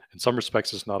in some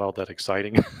respects, it's not all that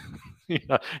exciting.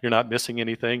 You're not missing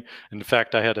anything. In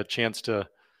fact, I had a chance to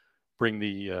bring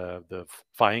the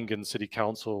Vaihingen City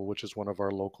Council, which is one of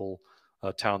our local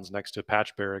towns next to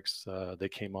Patch Barracks. They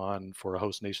came on for a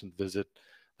host nation visit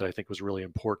that I think was really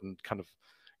important, kind of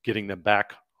getting them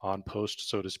back on post,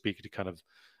 so to speak, to kind of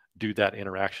do that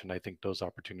interaction. I think those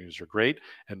opportunities are great.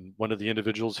 And one of the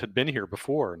individuals had been here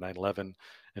before 9/11,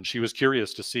 and she was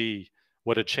curious to see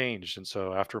what had changed. And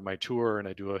so after my tour, and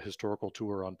I do a historical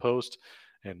tour on post,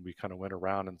 and we kind of went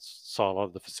around and saw a lot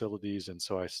of the facilities. And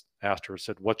so I asked her, I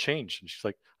said, what changed? And she's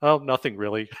like, oh, nothing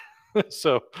really.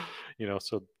 So,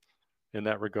 so in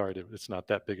that regard, it's not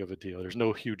that big of a deal. There's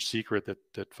no huge secret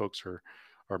that folks are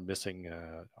missing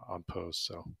on post.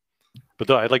 So, but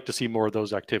though I'd like to see more of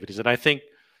those activities. And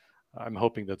I'm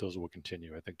hoping that those will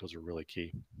continue. I think those are really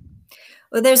key.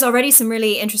 Well, there's already some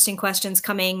really interesting questions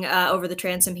coming over the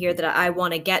transom here that I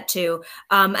want to get to.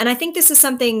 And I think this is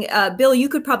something, Bill, you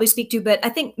could probably speak to, but I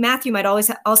think Matthew might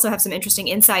also have some interesting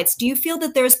insights. Do you feel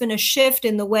that there's been a shift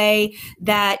in the way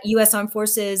that U.S. armed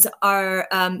forces are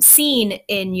seen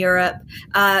in Europe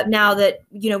now that,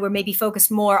 we're maybe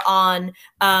focused more on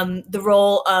the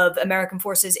role of American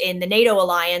forces in the NATO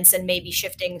alliance and maybe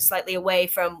shifting slightly away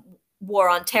from war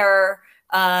on terror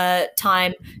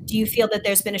time? Do you feel that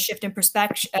there's been a shift in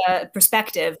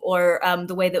perspective or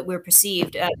the way that we're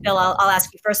perceived? Bill, I'll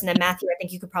ask you first, and then Matthew, I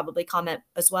think you could probably comment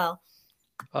as well.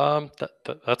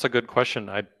 That's a good question.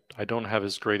 I don't have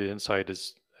as great an insight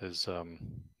as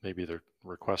maybe the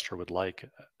requester would like.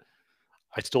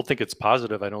 I still think it's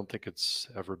positive. I don't think it's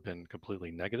ever been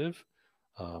completely negative.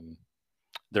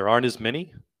 There aren't as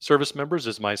many service members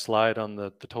as my slide on the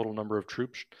total number of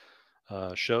troops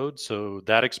showed. So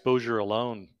that exposure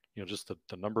alone, just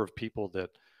the number of people that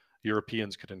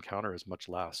Europeans could encounter is much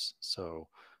less. So,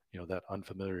 that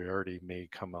unfamiliarity may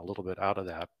come a little bit out of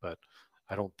that, but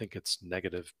I don't think it's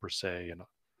negative per se. And,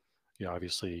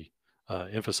 obviously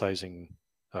emphasizing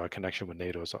connection with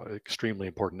NATO is extremely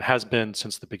important. It has been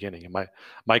since the beginning. And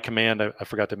my command, I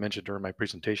forgot to mention during my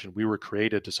presentation, we were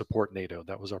created to support NATO.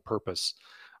 That was our purpose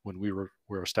when we were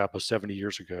established 70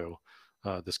 years ago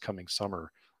this coming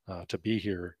summer. To be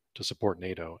here to support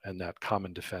NATO and that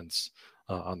common defense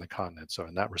on the continent. So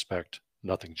in that respect,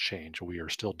 nothing's changed. We are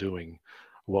still doing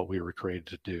what we were created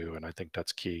to do. And I think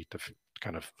that's key to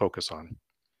kind of focus on.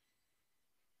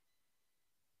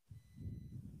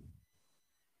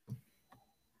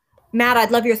 Matt,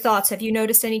 I'd love your thoughts. Have you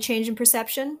noticed any change in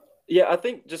perception? Yeah, I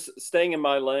think just staying in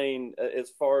my lane as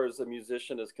far as a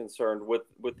musician is concerned with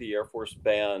the Air Force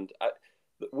Band,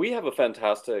 we have a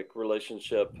fantastic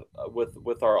relationship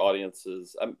with our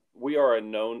audiences. We are a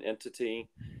known entity.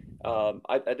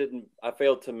 I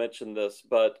failed to mention this,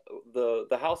 but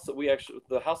the house that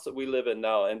we live in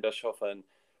now in Bischofshofen,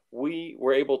 we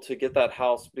were able to get that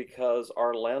house because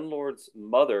our landlord's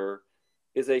mother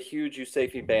is a huge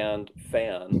USAFE Band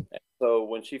fan. And so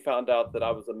when she found out that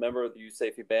I was a member of the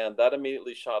USAFE Band, that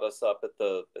immediately shot us up at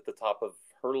the top of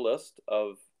her list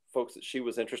of folks that she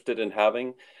was interested in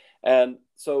having. And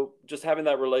so just having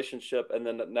that relationship, and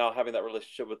then now having that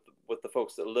relationship with the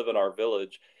folks that live in our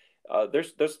village,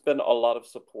 there's been a lot of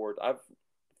support.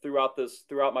 Throughout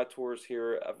my tours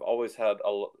here, I've always had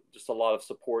just a lot of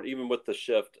support, even with the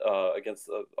shift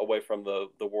away from the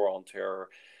war on terror.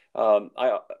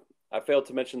 I failed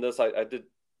to mention this. I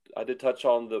did touch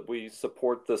on that we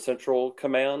support the Central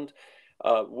Command.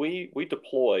 We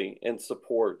deploy in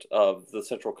support of the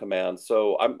Central Command.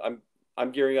 So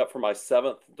I'm gearing up for my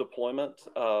 7th deployment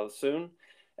soon,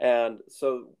 and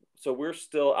so we're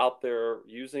still out there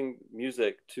using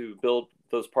music to build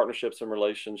those partnerships and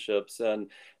relationships. And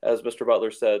as Mr.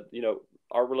 Butler said,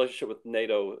 our relationship with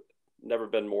NATO never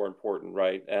been more important,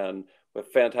 right? And we have a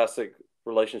fantastic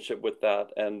relationship with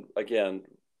that. And again,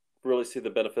 really see the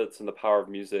benefits and the power of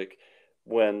music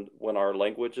when our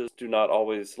languages do not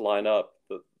always line up.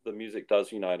 The music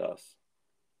does unite us.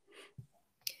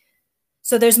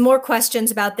 So there's more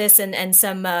questions about this and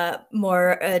some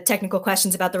more technical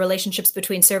questions about the relationships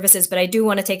between services, but I do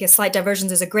want to take a slight diversion.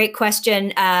 There's a great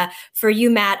question for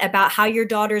you, Matt, about how your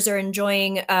daughters are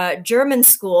enjoying German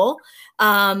school.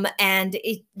 And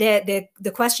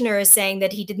the questioner is saying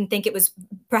that he didn't think it was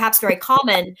perhaps very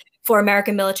common for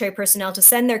American military personnel to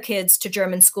send their kids to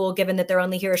German school, given that they're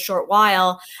only here a short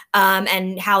while,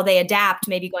 and how they adapt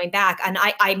maybe going back. And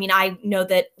I mean, I know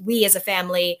that we as a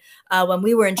family, when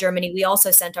we were in Germany, we also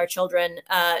sent our children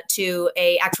to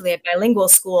actually a bilingual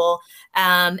school.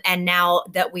 And now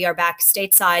that we are back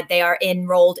stateside, they are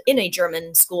enrolled in a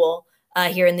German school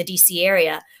here in the DC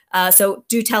area. So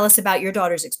do tell us about your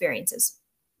daughter's experiences.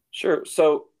 Sure.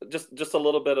 So just a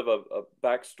little bit of a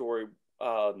backstory.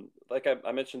 Like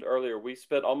I mentioned earlier, we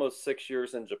spent almost 6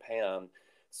 years in Japan.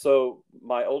 So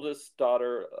my oldest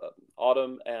daughter,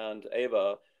 Autumn and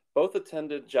Ava, both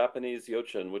attended Japanese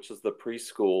Yochen, which is the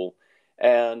preschool,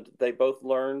 and they both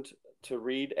learned to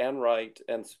read and write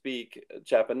and speak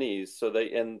Japanese. So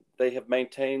they have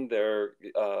maintained their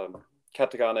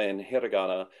katakana and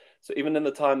hiragana. So even in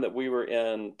the time that we were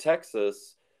in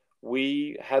Texas,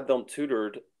 we had them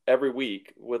tutored every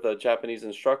week with a Japanese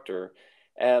instructor,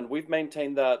 and we've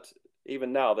maintained that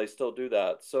even now. They still do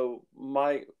that. So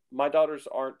my daughters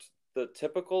aren't the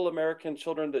typical American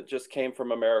children that just came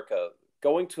from America.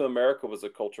 Going to America was a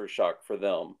culture shock for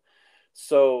them.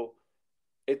 So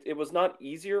it was not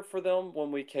easier for them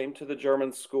when we came to the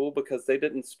German school because they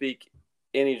didn't speak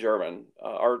any German.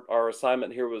 Our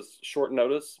assignment here was short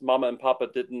notice. Mama and Papa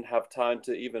didn't have time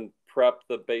to even prep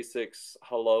the basics,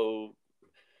 hello,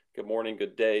 good morning,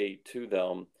 good day to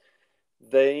them.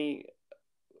 They're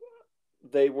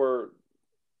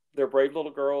brave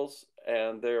little girls,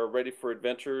 and they're ready for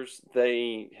adventures.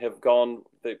 They've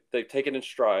taken in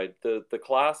stride. The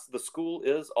school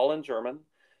is all in German,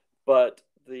 but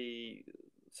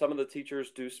some of the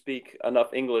teachers do speak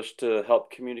enough English to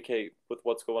help communicate with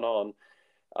what's going on.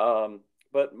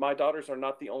 But my daughters are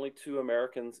not the only two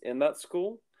Americans in that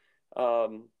school.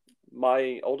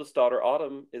 My oldest daughter,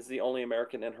 Autumn, is the only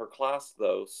American in her class,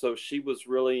 though. So she was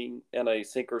really in a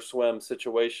sink or swim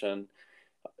situation.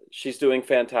 She's doing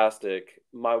fantastic.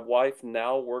 My wife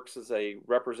now works as a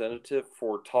representative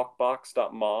for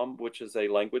talkbox.mom, which is a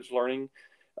language learning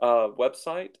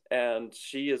website. And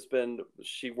she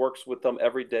works with them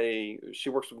every day. She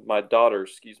works with my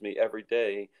daughters, every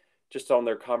day, just on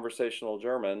their conversational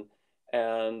German.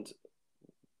 And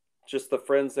just the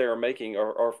friends they are making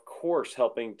are of course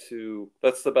helping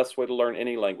that's the best way to learn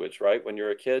any language, right? When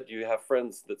you're a kid, you have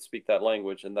friends that speak that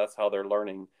language, and that's how they're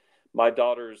learning. My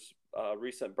daughter's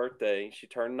recent birthday, she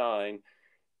turned 9.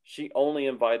 She only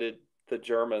invited the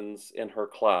Germans in her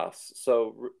class.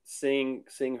 So seeing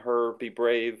her be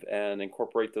brave and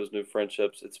incorporate those new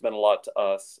friendships, it's been a lot to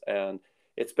us, and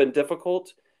it's been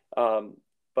difficult,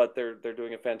 but they're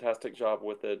doing a fantastic job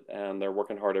with it, and they're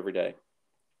working hard every day.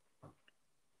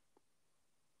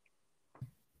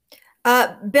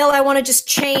 Bill, I want to just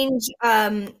change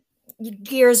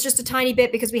gears just a tiny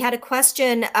bit because we had a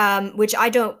question, which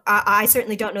I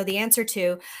certainly don't know the answer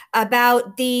to,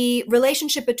 about the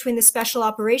relationship between the Special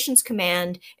Operations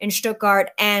Command in Stuttgart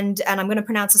and I'm going to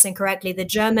pronounce this incorrectly, the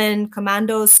German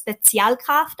Kommando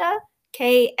Spezialkräfte,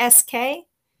 KSK.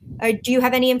 Do you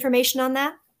have any information on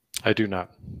that? I do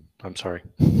not. I'm sorry.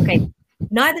 Okay.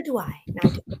 Neither do I.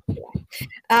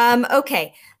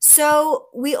 Okay, so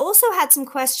we also had some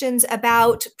questions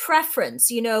about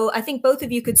preference. I think both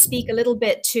of you could speak a little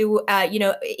bit to,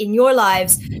 in your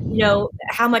lives,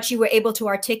 how much you were able to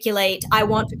articulate, I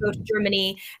want to go to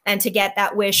Germany and to get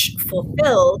that wish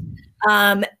fulfilled.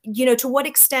 To what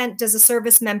extent does a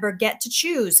service member get to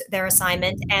choose their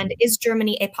assignment, and is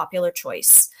Germany a popular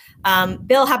choice?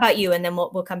 Bill, how about you? And then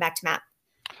we'll come back to Matt.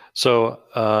 So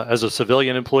as a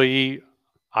civilian employee,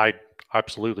 I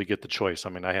absolutely get the choice. I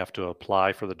mean, I have to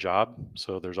apply for the job.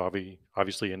 So there's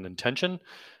obviously an intention.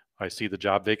 I see the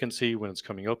job vacancy when it's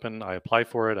coming open. I apply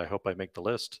for it. I hope I make the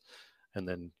list, and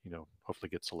then, hopefully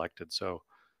get selected. So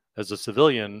as a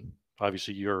civilian,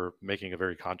 obviously you're making a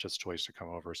very conscious choice to come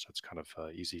over. So it's kind of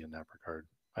easy in that regard,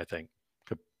 I think,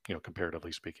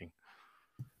 comparatively speaking.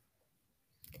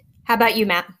 How about you,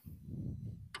 Matt?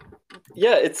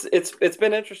 Yeah, it's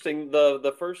been interesting.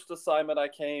 The first assignment I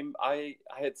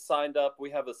had signed up. We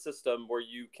have a system where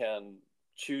you can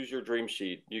choose your dream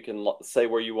sheet. You can say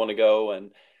where you want to go,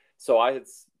 and so I had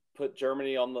put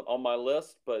Germany on my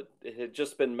list, but it had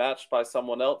just been matched by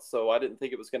someone else, so I didn't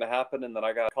think it was going to happen. And then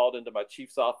I got called into my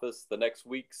chief's office the next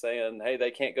week saying, "Hey,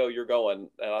 they can't go. You're going."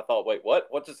 And I thought, "Wait, what?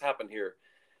 What just happened here?"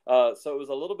 So it was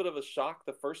a little bit of a shock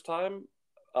the first time.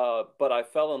 But I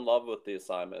fell in love with the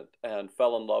assignment and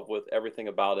fell in love with everything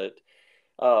about it.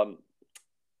 The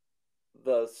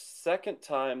second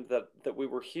time that we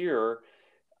were here,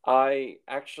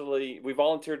 we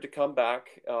volunteered to come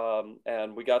back,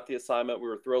 and we got the assignment. We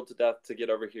were thrilled to death to get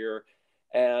over here,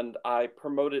 and I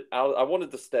promoted out. I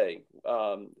wanted to stay.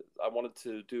 I wanted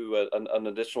to do an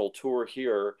additional tour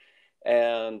here,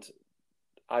 and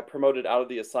I promoted out of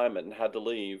the assignment and had to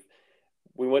leave.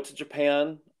 We went to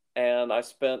Japan, and I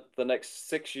spent the next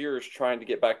 6 years trying to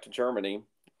get back to Germany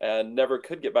and never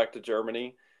could get back to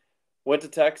Germany. Went to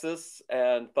Texas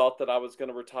and thought that I was going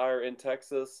to retire in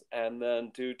Texas, and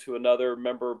then due to another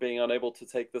member being unable to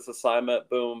take this assignment,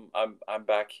 boom, I'm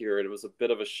back here. And it was a bit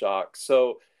of a shock.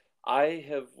 So I've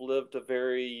had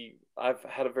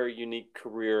a very unique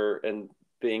career in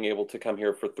being able to come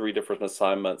here for 3 different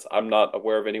assignments. I'm not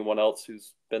aware of anyone else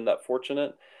who's been that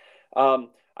fortunate.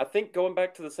 I think going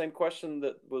back to the same question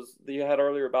that you had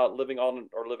earlier about living on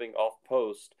or living off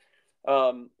post,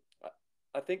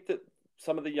 I think that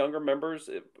some of the younger members,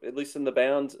 at least in the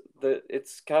band, that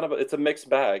it's a mixed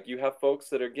bag. You have folks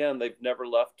that, again, they've never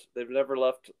left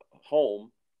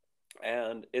home,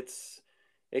 and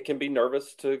it can be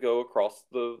nervous to go across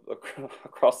the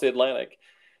Atlantic,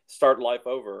 start life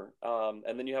over.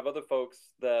 And then you have other folks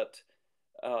that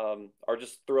are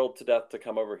just thrilled to death to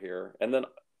come over here. And then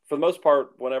for the most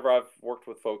part, whenever I've worked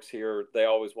with folks here, they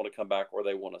always want to come back or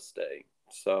they want to stay.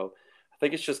 So I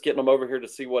think it's just getting them over here to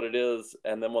see what it is.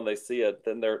 And then when they see it,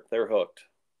 then they're hooked.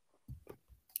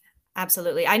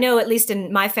 Absolutely. I know, at least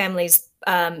in my family's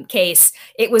case,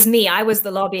 it was me. I was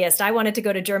the lobbyist. I wanted to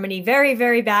go to Germany very,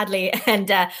 very badly. And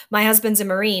my husband's a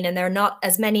Marine, and there are not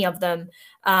as many of them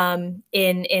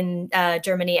in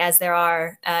Germany as there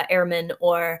are airmen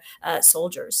or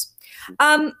soldiers.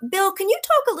 Bill, can you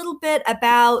talk a little bit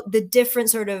about the different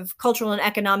sort of cultural and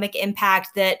economic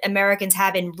impact that Americans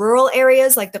have in rural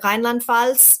areas like the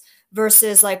Rheinland-Pfalz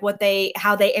versus like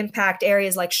how they impact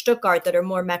areas like Stuttgart that are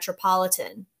more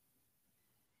metropolitan?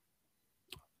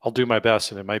 I'll do my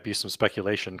best, and it might be some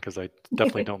speculation because I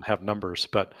definitely don't have numbers,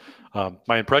 but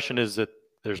my impression is that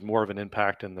there's more of an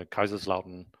impact in the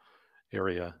Kaiserslautern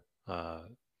area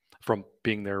from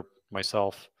being there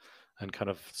myself and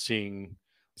kind of seeing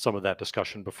some of that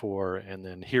discussion before. And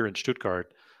then here in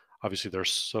Stuttgart, obviously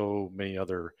there's so many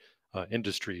other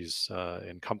industries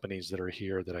and companies that are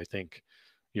here that I think,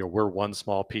 we're one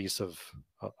small piece of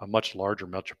a much larger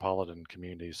metropolitan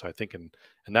community. So I think in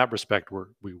that respect,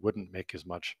 we wouldn't make as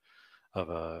much of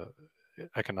a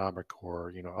economic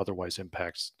or, otherwise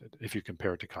impacts if you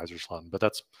compare it to Kaiserslautern. But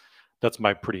that's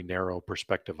my pretty narrow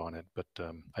perspective on it. But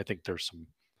I think there's some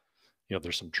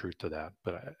truth to that.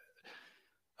 But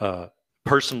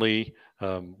personally,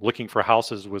 looking for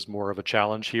houses was more of a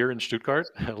challenge here in Stuttgart,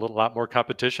 a lot more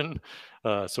competition.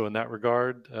 So in that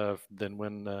regard, than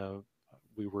when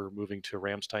we were moving to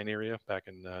Ramstein area back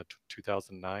in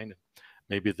 2009.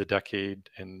 Maybe the decade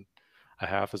and a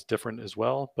half is different as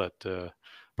well. But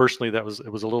personally, it was a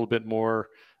little bit more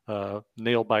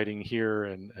nail biting here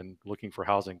and looking for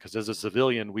housing, because as a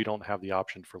civilian, we don't have the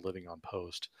option for living on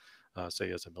post, say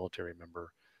as a military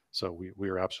member. So we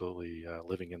are absolutely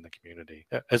living in the community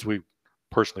as we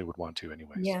personally would want to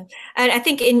anyways. Yeah. And I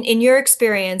think in your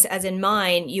experience, as in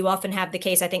mine, you often have the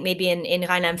case, I think maybe in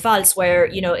Rheinland-Pfalz, where,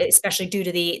 especially due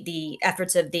to the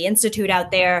efforts of the Institute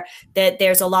out there, that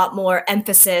there's a lot more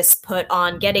emphasis put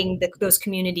on getting those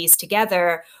communities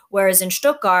together. Whereas in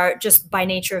Stuttgart, just by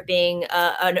nature of being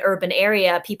an urban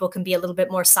area, people can be a little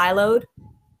bit more siloed.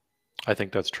 I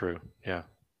think that's true. Yeah.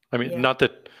 I mean, not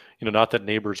that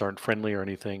neighbors aren't friendly or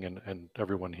anything, and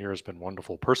everyone here has been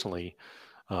wonderful personally.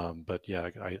 But yeah,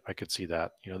 I could see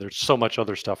that. There's so much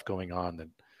other stuff going on that,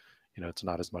 it's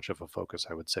not as much of a focus,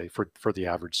 I would say, for the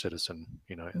average citizen,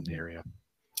 in the area.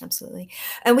 Absolutely.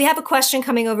 And we have a question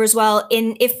coming over as well.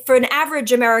 If for an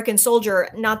average American soldier,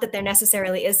 not that there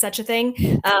necessarily is such a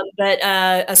thing, but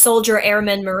a soldier,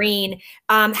 airman, Marine,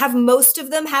 have most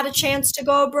of them had a chance to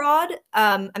go abroad?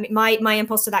 I mean, my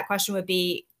impulse to that question would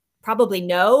be probably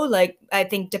no. Like, I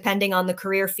think depending on the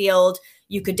career field,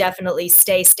 you could definitely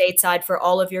stay stateside for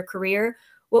all of your career.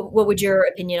 What would your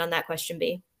opinion on that question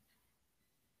be?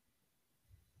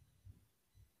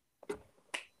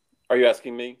 Are you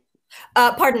asking me?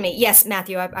 Pardon me. Yes,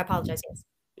 Matthew, I apologize. Yes.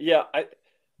 Yeah.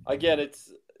 Again,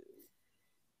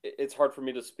 it's hard for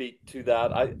me to speak to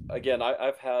that.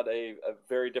 I've had a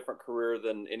very different career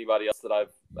than anybody else that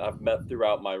I've met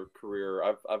throughout my career.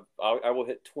 I will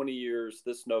hit 20 years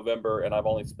this November, and I've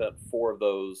only spent 4 of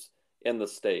those in the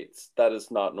States. That is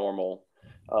not normal.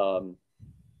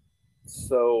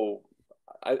 So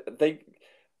I think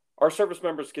our service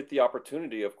members get the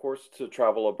opportunity, of course, to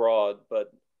travel abroad,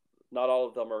 but not all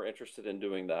of them are interested in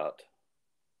doing that.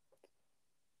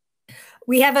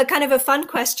 We have a kind of a fun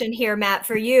question here, Matt,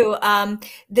 for you.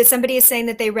 That somebody is saying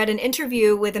that they read an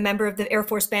interview with a member of the Air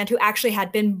Force band who actually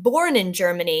had been born in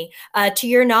Germany. To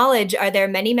your knowledge, are there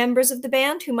many members of the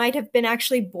band who might have been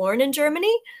actually born in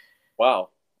Germany? Wow.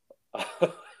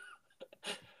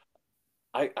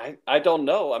 I don't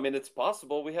know. I mean, it's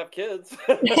possible. We have kids.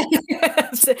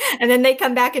 And then they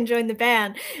come back and join the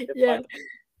band. If Yeah. my daughter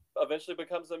eventually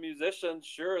becomes a musician,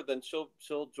 sure, then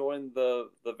she'll join the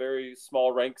very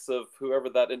small ranks of whoever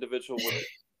that individual would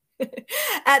be.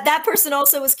 That person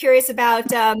also was curious about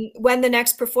when the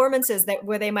next performance is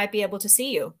where they might be able to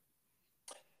see you.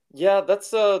 Yeah,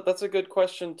 that's a good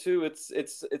question too.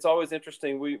 It's always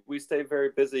interesting. We stay very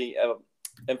busy.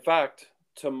 In fact,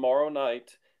 tomorrow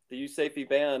night, the USAFE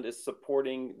band is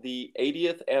supporting the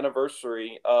 80th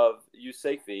anniversary of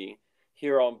USAFE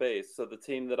here on base. So the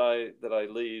team that I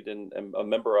lead and am a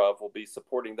member of will be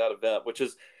supporting that event, which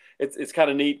is it's kind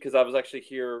of neat because I was actually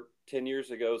here 10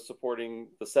 years ago supporting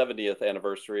the 70th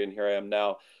anniversary, and here I am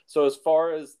now. So as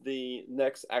far as the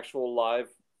next actual live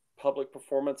public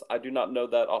performance, I do not know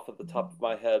that off of the top of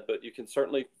my head, but you can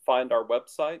certainly find our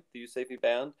website, the USAFE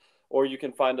band, or you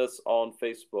can find us on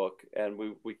Facebook, and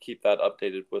we keep that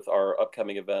updated with our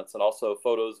upcoming events and also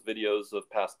photos, videos of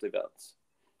past events.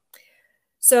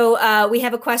 So we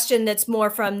have a question that's more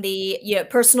from the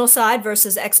personal side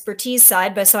versus expertise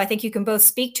side, but so I think you can both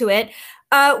speak to it.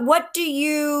 What do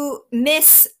you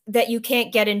miss that you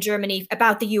can't get in Germany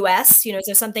about the US? Is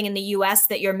there something in the US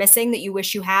that you're missing that you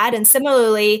wish you had? And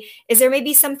similarly, is there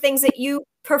maybe some things that you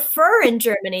prefer in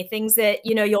Germany, things that,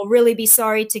 you'll really be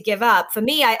sorry to give up? For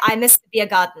me, I miss the beer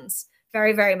gardens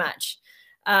very, very much.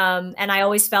 And I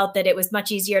always felt that it was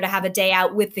much easier to have a day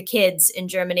out with the kids in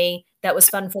Germany that was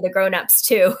fun for the grown-ups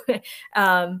too,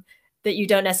 that you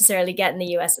don't necessarily get in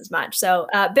the US as much. So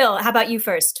Bill, how about you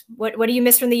first? What do you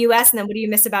miss from the US, and then what do you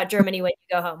miss about Germany when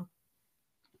you go home?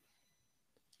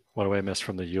 What do I miss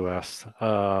from the US?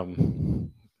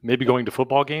 Maybe going to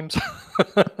football games,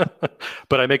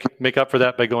 but I make up for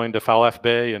that by going to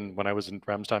VfB. And when I was in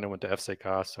Ramstein, I went to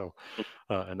FCK. So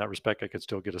in that respect, I could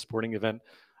still get a sporting event.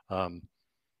 And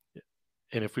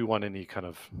if we want any kind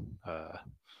of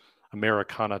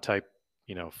Americana type,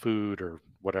 food or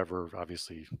whatever,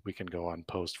 obviously we can go on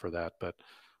post for that. But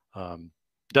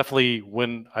definitely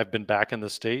when I've been back in the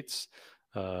States,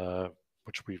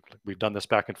 which we've done this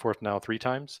back and forth now 3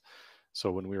 times.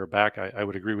 So when we were back, I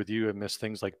would agree with you. I miss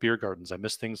things like beer gardens. I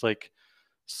miss things like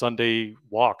Sunday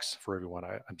walks for everyone.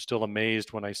 I'm still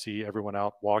amazed when I see everyone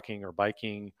out walking or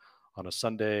biking on a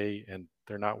Sunday, and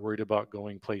they're not worried about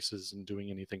going places and doing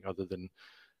anything other than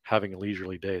having a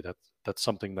leisurely day. That's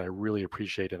something that I really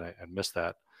appreciate, and I miss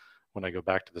that when I go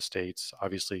back to the States.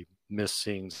 Obviously miss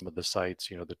seeing some of the sites,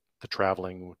 the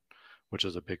traveling, which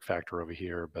is a big factor over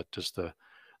here, but just the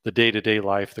day-to-day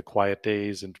life, the quiet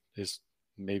days, and is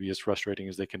maybe as frustrating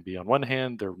as they can be on one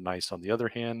hand, they're nice on the other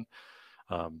hand.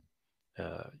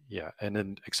 Yeah, and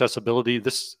then accessibility.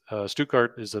 This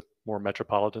Stuttgart is a more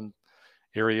metropolitan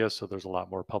area, so there's a lot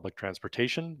more public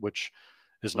transportation, which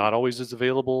is not always as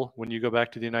available when you go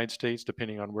back to the United States,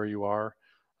 depending on where you are.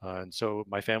 And so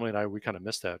my family and I, we kind of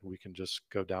miss that. We can just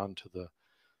go down to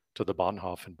the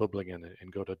Bahnhof in Böblingen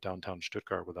and go to downtown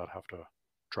Stuttgart without having to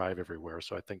drive everywhere.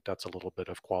 So I think that's a little bit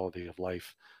of quality of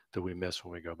life that we miss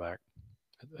when we go back.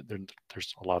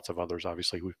 There's lots of others.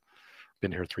 Obviously, we've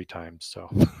been here 3 times. So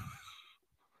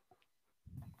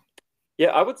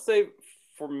yeah, I would say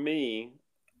for me,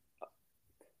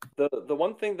 the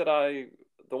one thing that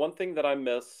I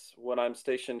miss when I'm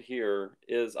stationed here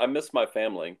is I miss my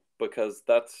family, because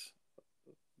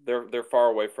they're far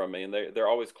away from me, and they're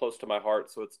always close to my heart.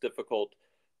 So it's difficult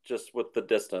just with the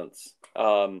distance.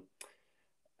 And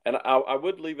I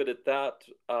would leave it at that.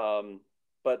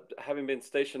 But having been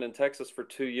stationed in Texas for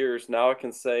 2 years, now I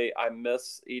can say I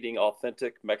miss eating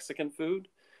authentic Mexican food.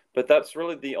 But that's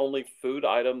really the only food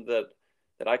item that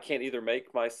I can't either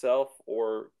make myself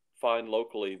or find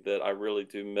locally that I really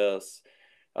do miss.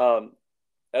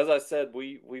 As I said,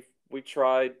 we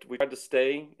tried to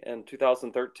stay in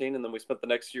 2013, and then we spent the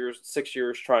next 6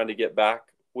 years trying to get back.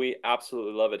 We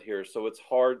absolutely love it here. So it's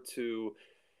hard to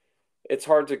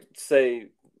say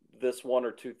this 1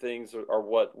 or 2 things are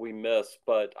what we miss,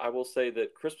 but I will say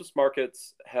that Christmas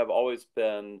markets have always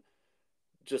been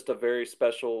just a very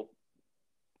special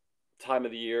time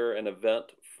of the year and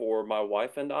event for my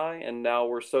wife and I, and now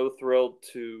we're so thrilled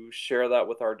to share that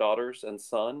with our daughters and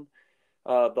son.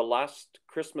 The last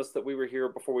Christmas that we were here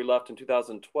before we left in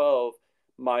 2012,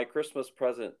 my Christmas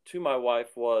present to my wife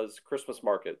was Christmas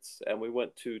markets, and we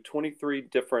went to 23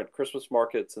 different Christmas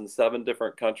markets in 7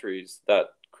 different countries that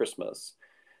Christmas.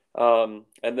 And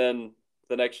then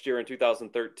the next year in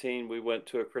 2013, we went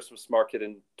to a Christmas market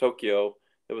in Tokyo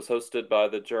that was hosted by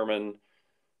the German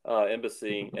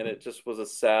embassy, and it just was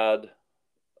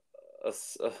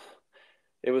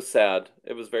it was sad.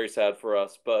 It was very sad for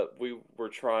us, but we were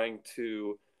trying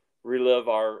to relive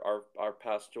our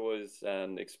past joys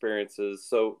and experiences.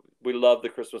 So we love the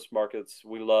Christmas markets.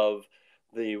 We love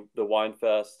the wine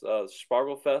fest,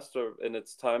 Spargel Fest, and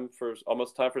it's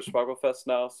almost time for Spargel Fest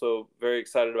now. So very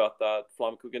excited about that.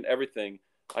 Flammkuchen, everything.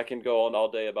 I can go on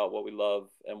all day about what we love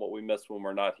and what we miss when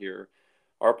we're not here.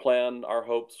 Our plan, our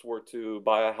hopes were to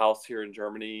buy a house here in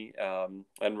Germany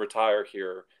and retire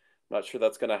here. I'm not sure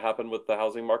that's going to happen with the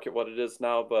housing market, what it is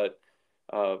now, but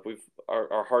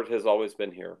our heart has always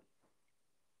been here.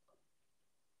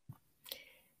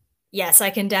 Yes, I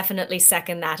can definitely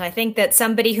second that. I think that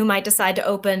somebody who might decide to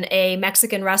open a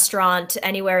Mexican restaurant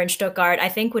anywhere in Stuttgart, I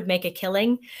think would make a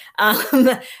killing.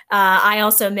 I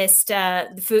also missed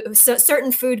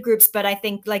certain food groups, but I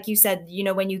think, like you said, you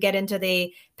know, when you get into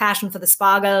the passion for the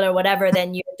Spargel or whatever,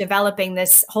 then you're developing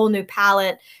this whole new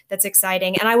palate that's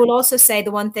exciting. And I will also say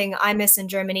the one thing I miss in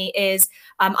Germany is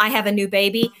I have a new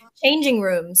baby, changing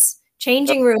rooms.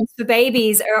 Changing rooms for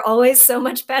babies are always so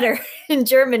much better in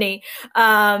Germany.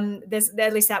 At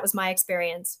least that was my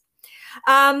experience.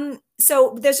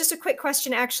 So there's just a quick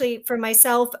question actually for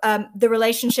myself, the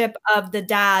relationship of the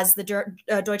DAZ, the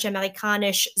Deutsche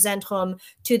Amerikanische Zentrum,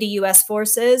 to the US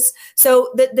forces.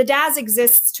 So the DAZ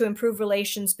exists to improve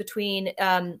relations between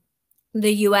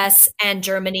the US and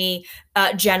Germany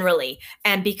generally.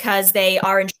 And because they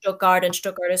are in Stuttgart and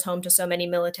Stuttgart is home to so many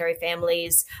military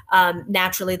families,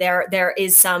 naturally there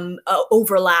is some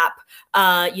overlap,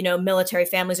 you know, military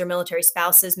families or military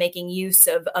spouses making use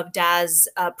of DAZ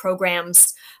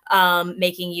programs,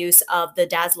 making use of the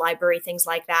DAZ library, things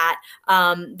like that.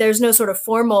 There's no sort of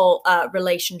formal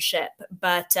relationship,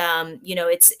 but, you know,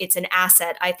 it's an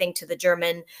asset, I think, to the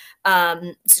German,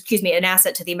 an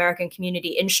asset to the American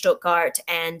community in Stuttgart.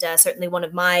 And certainly one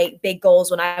of my big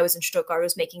goals when I was in Stuttgart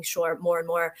was making sure more and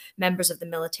more members of the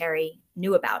military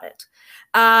knew about it.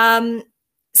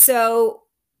 So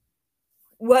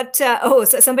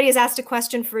somebody has asked a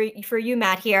question for you,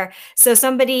 Matt, here. So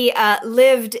somebody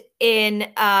lived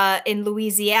in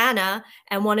Louisiana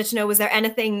and wanted to know, was there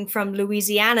anything from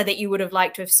Louisiana that you would have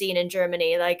liked to have seen in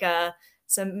Germany, like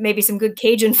maybe some good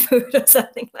Cajun food or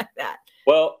something like that?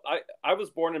 Well, I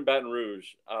was born in Baton Rouge.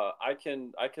 I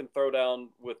can throw down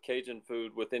with Cajun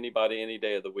food with anybody any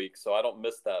day of the week, so I don't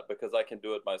miss that because I can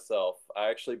do it myself. I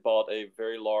actually bought a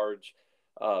very large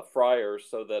fryer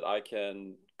so that I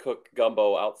can cook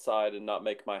gumbo outside and not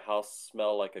make my house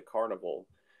smell like a carnival.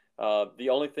 The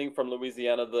only thing from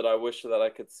Louisiana that I wish that I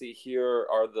could see here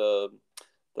are the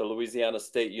Louisiana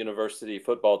State University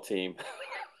football team.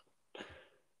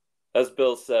 As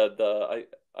Bill said,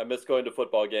 I miss going to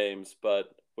football games,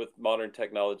 but with modern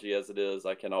technology as it is,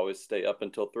 I can always stay up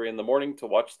until 3 in the morning to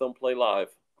watch them play live.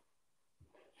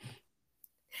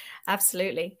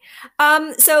 Absolutely.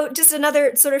 So just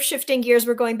another sort of shifting gears,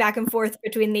 we're going back and forth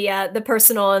between the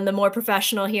personal and the more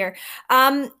professional here.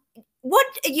 What,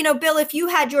 you know, Bill, if you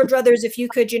had your druthers, if you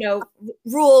could, you know,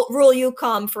 rule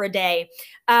UCOM for a day,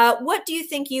 what do you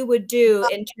think you would do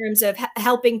in terms of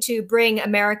helping to bring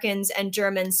Americans and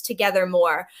Germans together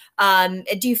more?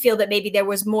 Do you feel that maybe there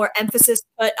was more emphasis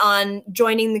put on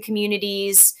joining the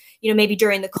communities, you know, maybe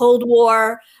during the Cold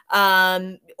War?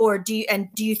 Or do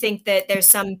you think that there's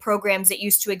some programs that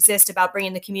used to exist about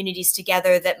bringing the communities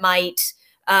together that might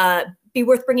be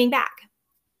worth bringing back?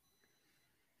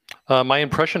 My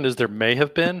impression is there may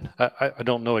have been. I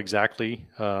don't know exactly.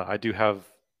 I do have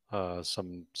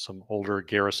some older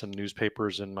Garrison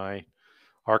newspapers in my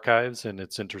archives, and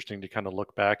it's interesting to kind of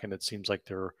look back, and it seems like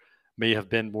there may have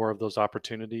been more of those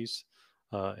opportunities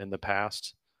in the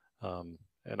past.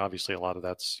 And obviously a lot of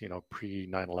that's, you know, pre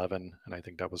 9/11. And I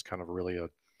think that was kind of really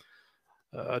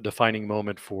a defining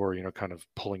moment for, you know, kind of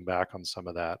pulling back on some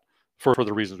of that for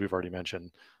the reasons we've already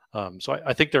mentioned. So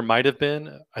I think there might have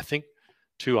been. I think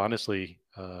too, honestly,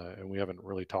 and we haven't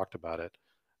really talked about it,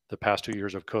 the past 2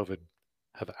 years of COVID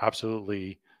have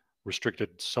absolutely restricted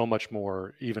so much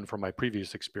more, even from my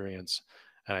previous experience.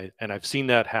 And I've seen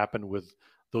that happen with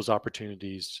those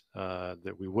opportunities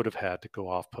that we would have had to go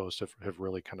off post have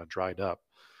really kind of dried up.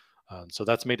 So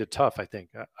that's made it tough, I think.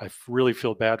 I really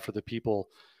feel bad for the people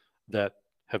that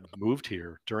have moved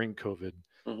here during COVID,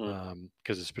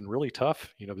 because it's been really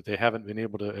tough, you know, but they haven't been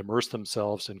able to immerse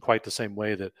themselves in quite the same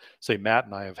way that, say, Matt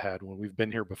and I have had when we've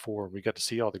been here before. We got to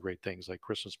see all the great things like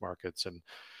Christmas markets and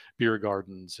beer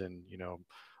gardens and, you know,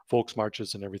 folks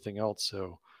marches and everything else.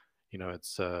 So, you know,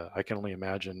 it's I can only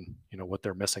imagine, you know, what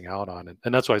they're missing out on.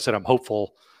 And that's why I said I'm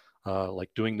hopeful, like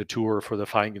doing the tour for the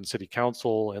Feigen City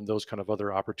Council and those kind of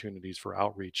other opportunities for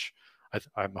outreach.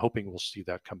 I'm hoping we'll see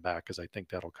that come back, because I think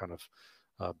that'll kind of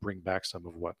bring back some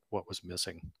of what was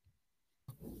missing.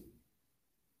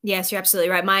 Yes, you're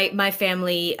absolutely right. My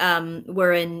family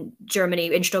were in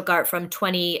Germany, in Stuttgart, from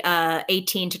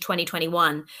 2018 to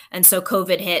 2021, and so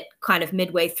COVID hit kind of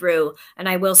midway through. And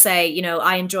I will say, you know,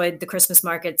 I enjoyed the Christmas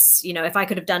markets. You know, if I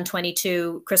could have done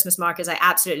 22 Christmas markets, I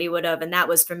absolutely would have. And that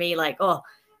was for me like, oh,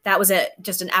 that was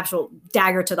just an absolute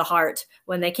dagger to the heart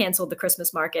when they canceled the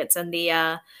Christmas markets, and the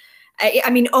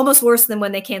I mean, almost worse than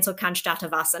when they canceled Cannstatter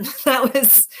Wassen.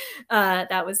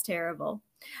 That was terrible.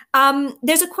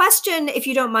 There's a question, if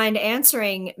you don't mind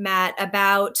answering, Matt,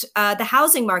 about the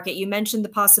housing market. You mentioned the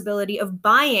possibility of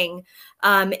buying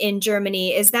in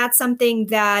Germany. Is that something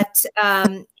that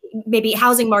maybe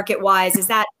housing market wise, is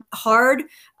that hard?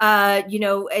 You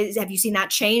know, have you seen that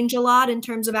change a lot in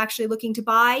terms of actually looking to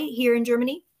buy here in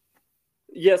Germany?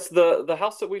 Yes, the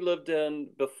house that we lived in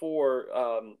before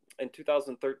in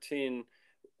 2013,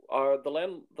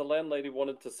 the landlady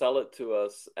wanted to sell it to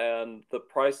us, and the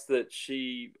price that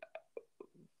she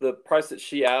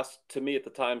asked to me at the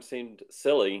time seemed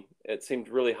silly. It seemed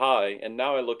really high, and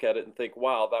now I look at it and think,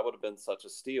 wow, that would have been such a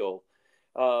steal.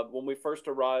 When we first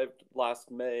arrived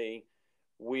last May,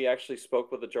 we actually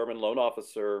spoke with a German loan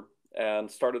officer and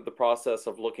started the process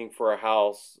of looking for a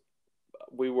house.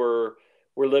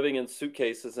 We're living in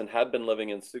suitcases and had been living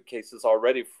in suitcases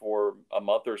already for a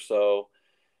month or so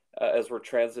as we're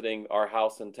transiting our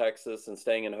house in Texas and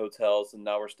staying in hotels. And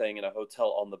now we're staying in a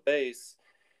hotel on the base.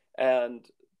 And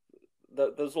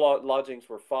those lodgings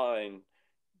were fine.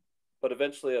 But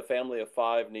eventually a family of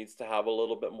 5 needs to have a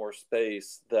little bit more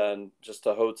space than just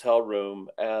a hotel room.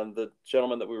 And the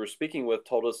gentleman that we were speaking with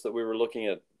told us that we were looking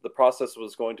at, the process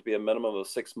was going to be a minimum of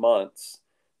 6 months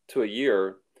to a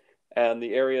year. And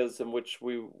the areas in which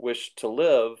we wished to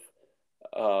live,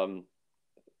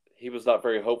 he was not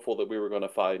very hopeful that we were going to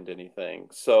find anything.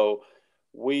 So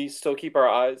we still keep our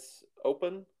eyes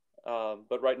open.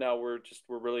 But right now we're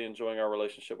really enjoying our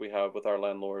relationship we have with our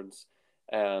landlords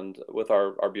and with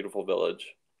our beautiful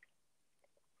village.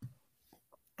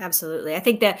 Absolutely. I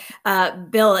think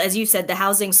that, Bill, as you said, the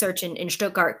housing search in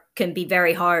Stuttgart can be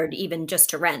very hard, even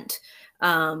just to rent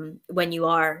when you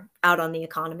are out on the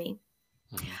economy.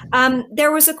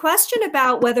 There was a question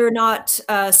about whether or not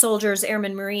soldiers,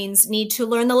 airmen, Marines need to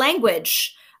learn the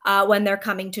language when they're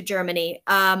coming to Germany.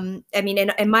 I mean,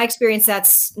 in my experience,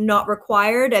 that's not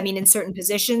required. I mean, in certain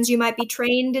positions, you might be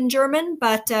trained in German,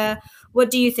 but what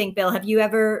do you think, Bill? Have you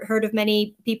ever heard of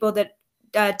many people that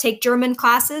take German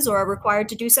classes or are required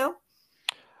to do so?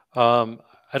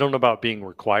 I don't know about being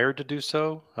required to do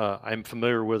so. I'm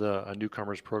familiar with a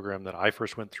newcomers program that I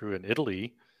first went through in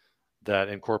Italy that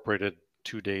incorporated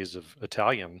 2 days of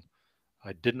Italian.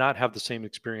 I did not have the same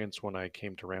experience when I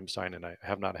came to Ramstein, and I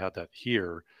have not had that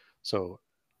here. So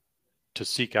to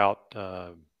seek out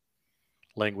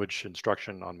language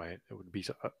instruction it would be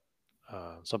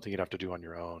something you'd have to do on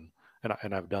your own.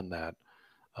 And I've done that,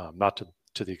 not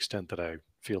to the extent that I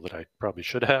feel that I probably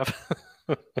should have,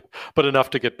 but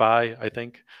enough to get by,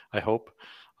 I hope,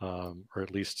 or at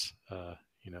least, at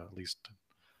least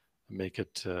make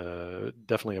it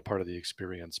definitely a part of the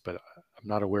experience. But I'm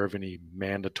not aware of any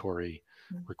mandatory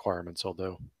requirements,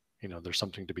 although, there's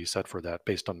something to be said for that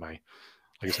based on my,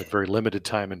 like I said, very limited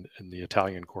time in the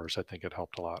Italian course. I think it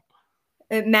helped a lot.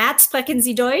 Matt, sprechen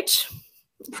Sie Deutsch?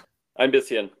 Ein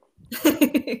bisschen.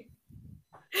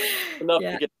 Enough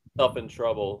to get myself in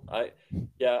trouble.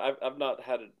 I've not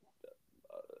had it.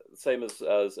 Same as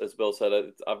Bill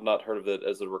said, I've not heard of it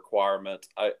as a requirement.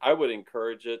 I would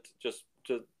encourage it, just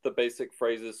the basic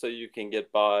phrases so you can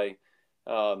get by.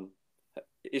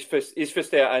 Ich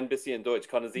verstehe ein bisschen Deutsch.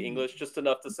 Können Sie English? Just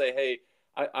enough to say, hey,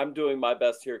 I'm doing my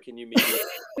best here. Can you meet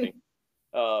me?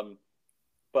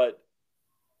 But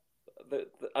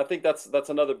I think that's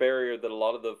another barrier that a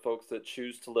lot of the folks that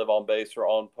choose to live on base or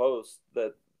on post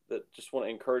that just want to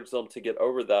encourage them to get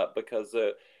over that, because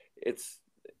it's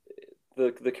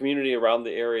the community around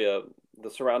the area,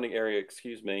 the surrounding area,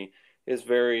 is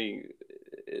very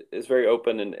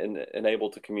open and able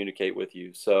to communicate with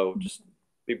you. So just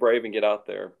be brave and get out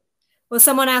there. Well,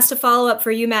 someone asked a follow-up for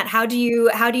you, Matt. How do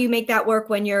you make that work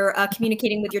when you're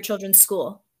communicating with your children's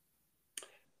school?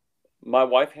 My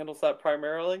wife handles that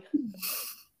primarily,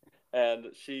 and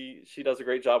she does a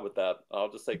great job with that.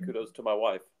 I'll just say kudos to my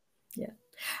wife. Yeah.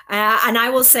 And I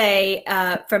will say,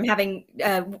 from having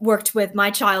worked with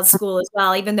my child's school as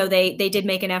well, even though they did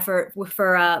make an effort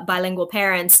for bilingual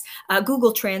parents,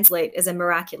 Google Translate is a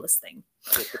miraculous thing.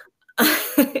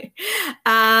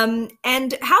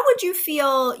 And how would you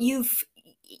feel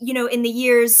in the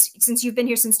years since you've been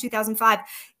here since 2005,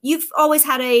 you've always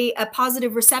had a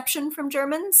positive reception from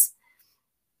Germans?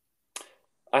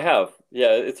 I have,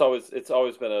 yeah. It's always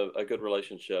been a good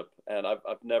relationship, and I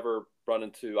have never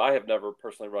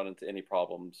personally run into any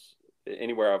problems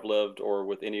anywhere I've lived or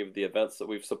with any of the events that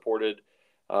we've supported.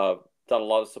 Uh, Done a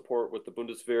lot of support with the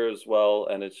Bundeswehr as well,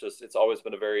 and it's always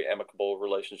been a very amicable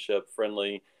relationship,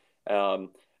 friendly.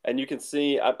 Um, and you can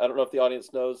see, I don't know if the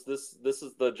audience knows this. This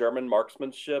is the German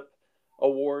Marksmanship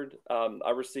Award.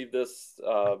 I received this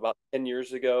about 10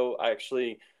 years ago.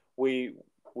 We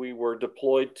we were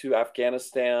deployed to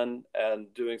Afghanistan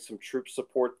and doing some troop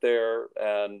support there,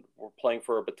 and we're playing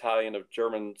for a battalion of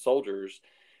German soldiers,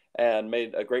 and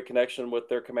made a great connection with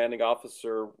their commanding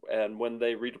officer. And when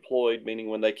they redeployed, meaning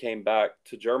when they came back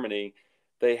to Germany,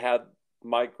 they had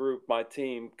my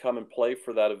team, come and play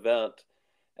for that event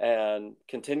and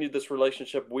continued this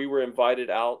relationship. We were invited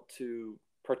out to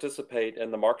participate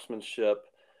in the marksmanship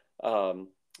um,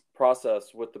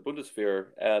 process with the Bundeswehr.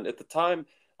 And at the time,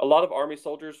 a lot of Army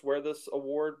soldiers wear this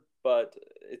award, but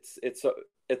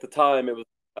at the time it was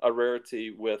a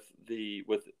rarity with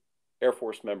Air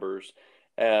Force members,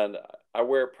 and I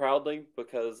wear it proudly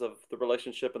because of the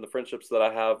relationship and the friendships that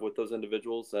I have with those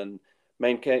individuals, and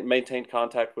maintained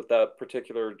contact with that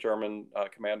particular German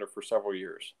commander for several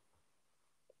years.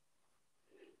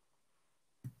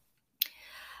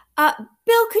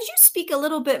 Bill, could you speak a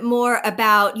little bit more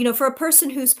about, for a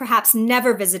person who's perhaps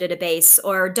never visited a base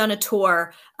or done a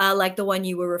tour like the one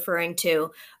you were referring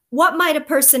to, what might a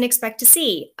person expect to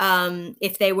see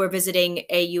if they were visiting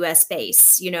a U.S.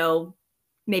 base?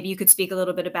 Maybe you could speak a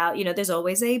little bit about, there's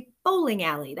always a bowling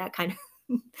alley, that kind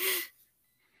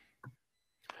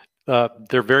of.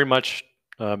 They're very much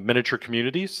miniature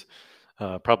communities,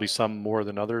 probably some more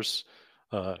than others,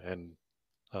 and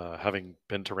having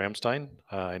been to Ramstein,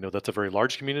 I know that's a very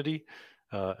large community.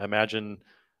 Imagine,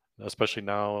 especially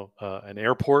now, an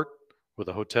airport with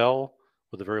a hotel,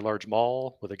 with a very large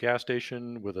mall, with a gas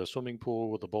station, with a swimming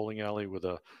pool, with a bowling alley, with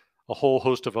a whole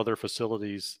host of other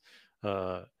facilities,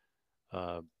 all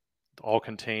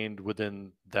contained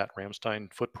within that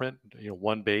Ramstein footprint.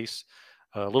 One base.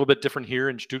 A little bit different here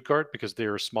in Stuttgart because they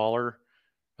are smaller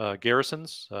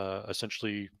garrisons,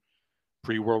 essentially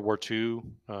pre-World War II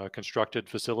constructed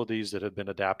facilities that have been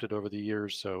adapted over the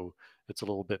years. So it's a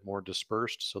little bit more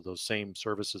dispersed. So those same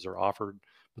services are offered,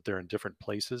 but they're in different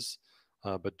places.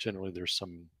 But generally there's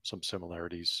some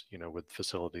similarities, with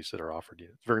facilities that are offered.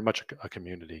 It's very much a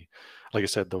community. Like I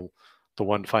said, the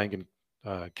one Feigen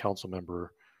council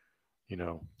member,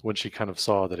 when she kind of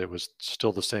saw that it was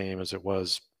still the same as it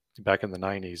was back in the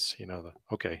 90s,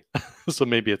 okay, so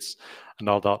maybe it's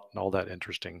not all that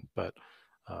interesting, but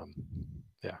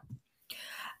yeah.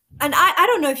 And I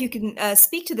don't know if you can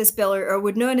speak to this, Bill, or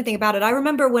would know anything about it. I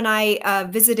remember when I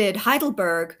visited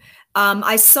Heidelberg,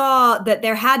 I saw that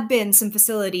there had been some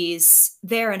facilities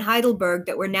there in Heidelberg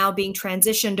that were now being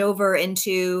transitioned over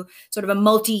into sort of a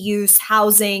multi-use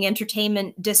housing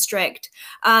entertainment district.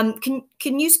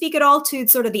 Can you speak at all to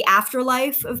sort of the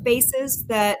afterlife of bases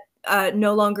that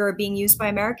no longer are being used by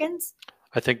Americans?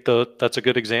 I think that's a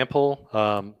good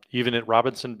example. Even at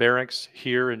Robinson Barracks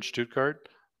here in Stuttgart,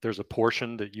 there's a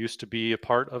portion that used to be a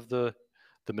part of the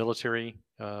military,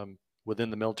 within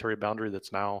the military boundary,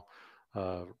 that's now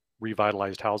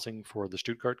revitalized housing for the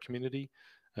Stuttgart community.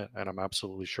 And I'm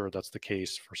absolutely sure that's the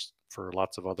case for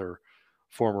lots of other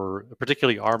former,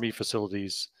 particularly Army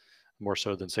facilities, more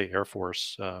so than, say, Air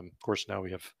Force. Of course, now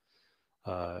we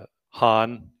have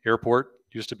Hahn Airport.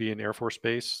 Used to be an Air Force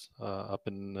base up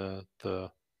in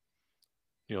the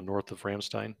north of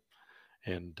Ramstein,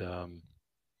 and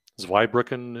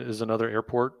Zweibrücken is another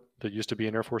airport that used to be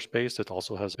an Air Force base that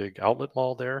also has a big outlet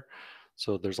mall there.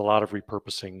 So there's a lot of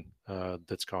repurposing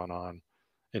that's gone on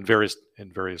in various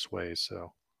ways.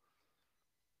 So.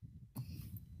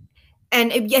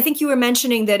 And I think you were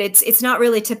mentioning that it's not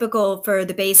really typical for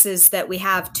the bases that we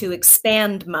have to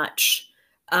expand much.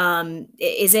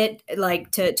 Is it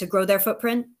like to grow their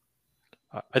footprint?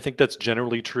 I think that's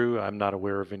generally true. I'm not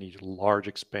aware of any large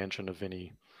expansion of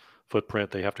any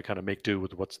footprint. They have to kind of make do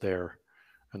with what's there.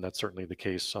 And that's certainly the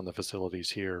case on the facilities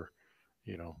here.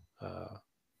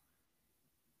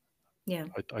 Yeah.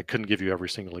 I couldn't give you every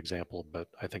single example, but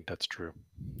I think that's true.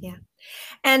 Yeah.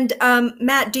 And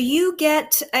Matt, do you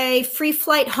get a free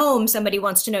flight home, somebody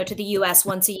wants to know, to the US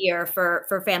once a year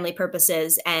for family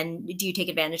purposes? And do you take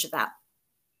advantage of that?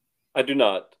 I do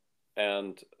not.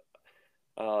 And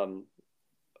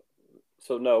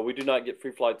so no, we do not get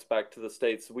free flights back to the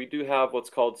States. We do have what's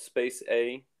called Space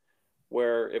A,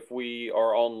 where if we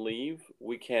are on leave,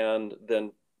 we can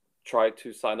then try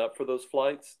to sign up for those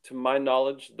flights. To my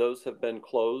knowledge, those have been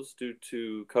closed due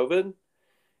to COVID.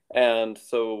 And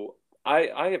so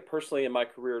I have personally in my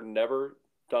career never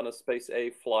done a Space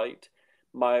A flight,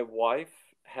 My wife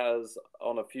has,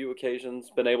 on a few occasions,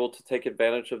 been able to take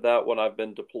advantage of that when I've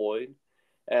been deployed.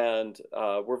 And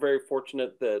we're very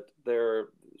fortunate that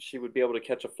she would be able to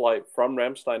catch a flight from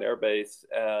Ramstein Air Base,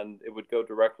 and it would go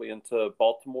directly into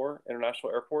Baltimore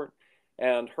International Airport.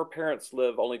 And her parents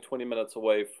live only 20 minutes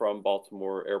away from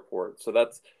Baltimore Airport. So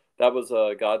that was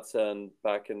a godsend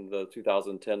back in the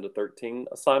 2010 to 13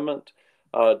 assignment.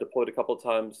 Deployed a couple of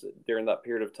times during that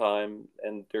period of time,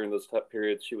 and during those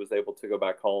periods, she was able to go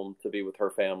back home to be with her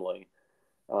family.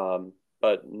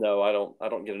 But no, I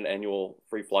don't get an annual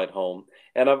free flight home.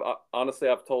 And honestly,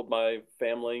 I've told my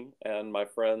family and my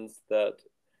friends that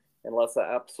unless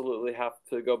I absolutely have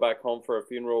to go back home for a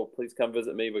funeral, please come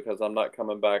visit me, because I'm not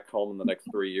coming back home in the next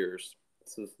 3 years.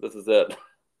 This is it.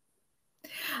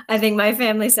 I think my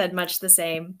family said much the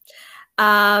same.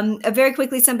 Very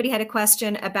quickly, somebody had a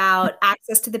question about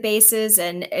access to the bases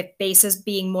and if bases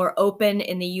being more open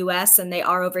in the US than they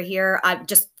are over here.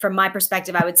 Just from my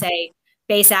perspective, I would say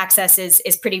base access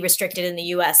is pretty restricted in the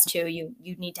US too. You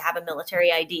need to have a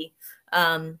military ID,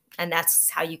 and that's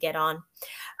how you get on.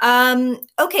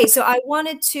 Okay, so I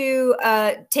wanted to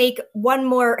take one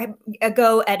more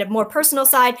go at a more personal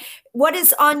side. What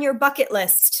is on your bucket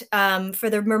list for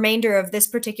the remainder of this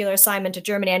particular assignment to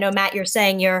Germany? I know, Matt, you're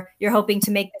saying you're hoping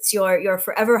to make this your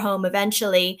forever home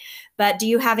eventually, but do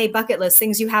you have a bucket list,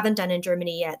 things you haven't done in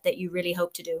Germany yet that you really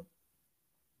hope to do?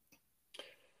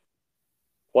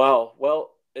 Wow.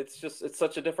 Well, it's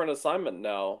such a different assignment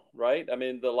now, right? I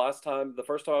mean, the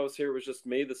first time I was here, it was just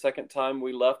me. The second time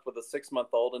we left with a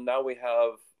 6-month-old, and now we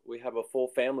have a full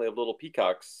family of little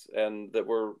peacocks, and that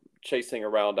we're chasing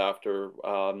around after.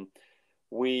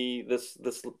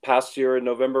 This past year in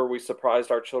November, we surprised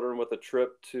our children with a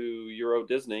trip to Euro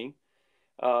Disney.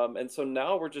 And so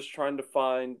now we're just trying to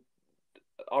find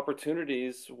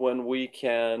opportunities when we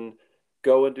can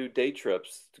go and do day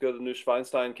trips to go to the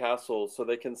Neuschwanstein Castle so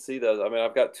they can see that. I mean,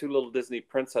 I've got 2 little Disney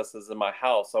princesses in my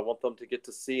house. I want them to get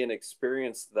to see and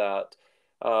experience that.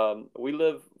 We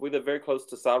live very close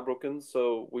to Saarbrücken,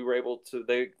 so we were able to,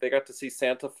 they got to see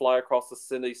Santa fly across the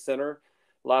city center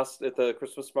at the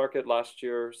Christmas market last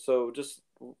year. So just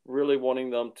really wanting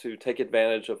them to take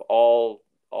advantage of all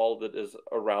that is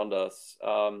around us.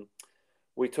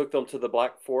 We took them to the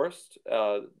Black Forest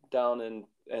down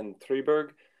in Triberg.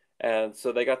 And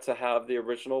so they got to have the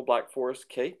original Black Forest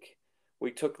cake.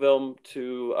 We took them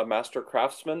to a master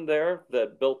craftsman there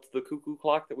that built the cuckoo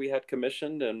clock that we had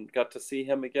commissioned, and got to see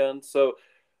him again. So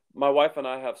my wife and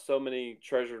I have so many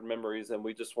treasured memories, and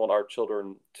we just want our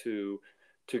children to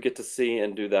get to see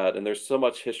and do that. And there's so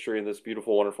much history in this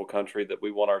beautiful, wonderful country that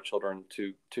we want our children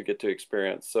to get to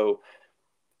experience. So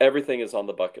everything is on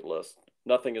the bucket list.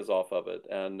 Nothing is off of it.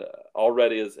 And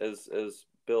already, as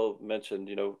Bill mentioned,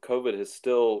 COVID has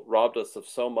still robbed us of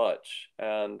so much,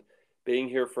 and being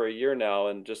here for a year now,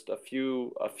 and just a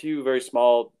few very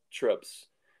small trips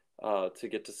to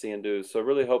get to see and do. So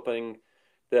really hoping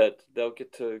that we'll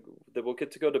get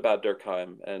to go to Bad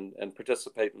Dürkheim and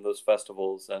participate in those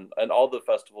festivals and all the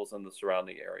festivals in the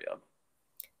surrounding area.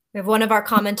 We have one of our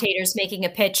commentators making a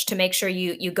pitch to make sure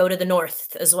you go to the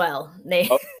north as well.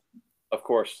 Of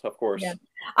course. Yeah.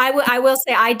 I will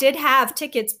say I did have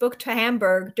tickets booked to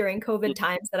Hamburg during COVID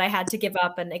times that I had to give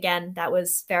up. And again, that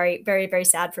was very, very, very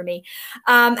sad for me.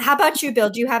 How about you, Bill?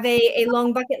 Do you have a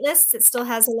long bucket list that still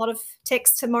has a lot of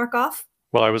ticks to mark off?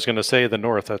 Well, I was going to say the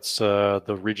north. That's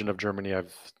the region of Germany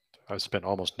I've spent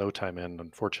almost no time in,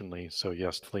 unfortunately. So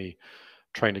yes,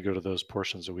 trying to go to those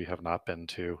portions that we have not been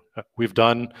to. We've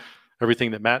done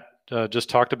everything that Matt just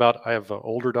talked about. I have an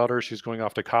older daughter. She's going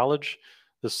off to college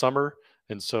this summer.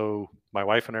 And so my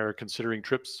wife and I are considering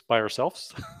trips by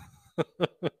ourselves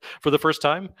for the first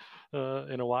time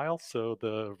in a while. So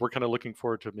we're kind of looking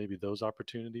forward to maybe those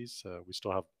opportunities. We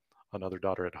still have another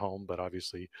daughter at home, but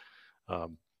obviously,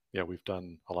 we've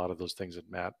done a lot of those things that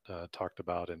Matt talked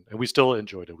about, and we still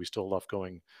enjoyed it. We still love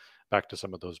going back to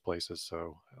some of those places.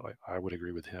 So I would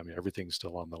agree with him. Everything's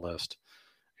still on the list.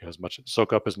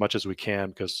 Soak up as much as we can,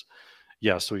 because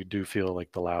yes, we do feel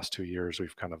like the last 2 years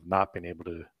we've kind of not been able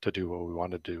to do what we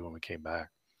wanted to do when we came back.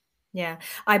 Yeah,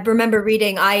 I remember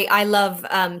reading. I love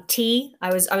tea.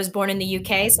 I was born in the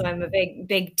UK, so I'm a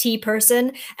big tea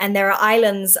person. And there are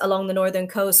islands along the northern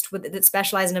coast that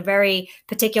specialize in a very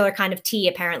particular kind of tea,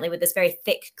 apparently, with this very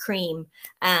thick cream.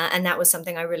 And that was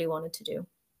something I really wanted to do.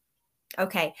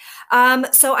 Okay,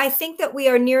 so I think that we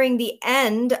are nearing the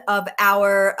end of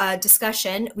our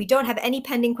discussion. We don't have any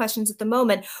pending questions at the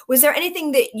moment. Was there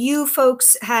anything that you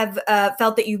folks have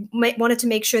felt that you wanted to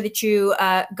make sure that you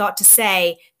got to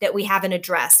say that we haven't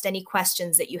addressed? Any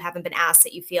questions that you haven't been asked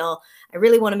that you feel, I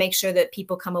really want to make sure that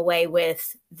people come away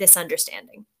with this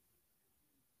understanding?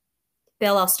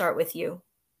 Bill, I'll start with you.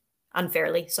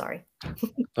 Unfairly, sorry.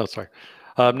 Oh, sorry.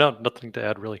 No, nothing to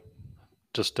add really.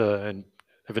 Just and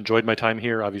I've enjoyed my time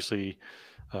here. Obviously,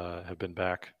 have been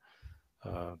back.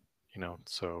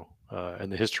 So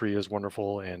and the history is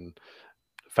wonderful and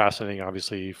fascinating.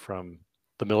 Obviously, from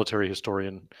the military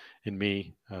historian in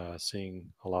me,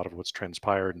 seeing a lot of what's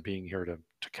transpired and being here to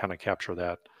kind of capture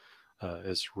that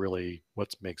is really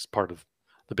what makes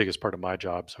the biggest part of my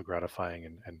job so gratifying,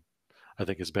 and I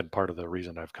think has been part of the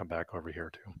reason I've come back over here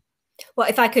too. Well,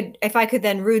 if I could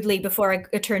then rudely, before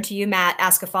I turn to you, Matt,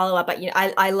 ask a follow-up. But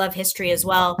I love history as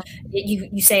well.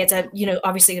 You say it's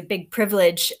obviously a big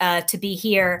privilege to be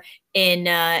here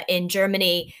in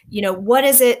Germany. What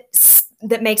is it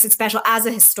that makes it special as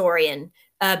a historian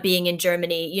being in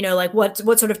Germany? Like what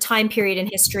sort of time period in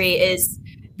history is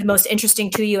the most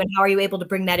interesting to you, and how are you able to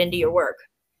bring that into your work?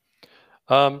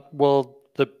 Well,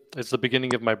 it's the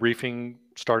beginning of my briefing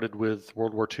started with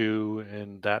World War II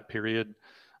and that period.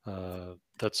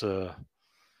 That's a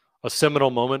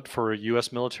seminal moment for a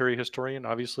U.S. military historian,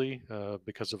 obviously,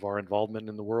 because of our involvement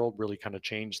in the world, really kind of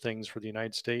changed things for the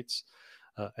United States.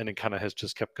 And it kind of has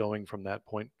just kept going from that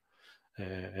point.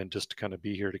 And just to kind of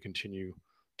be here to continue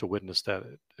to witness that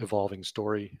evolving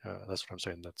story. That's what I'm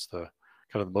saying. That's the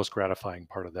kind of the most gratifying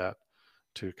part of that,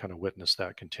 to kind of witness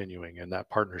that continuing and that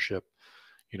partnership.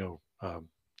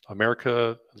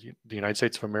 America, the United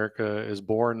States of America is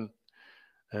born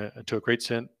to a great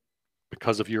extent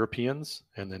because of Europeans,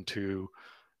 and then to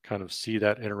kind of see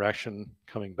that interaction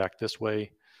coming back this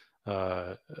way.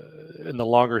 And the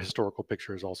longer historical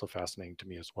picture is also fascinating to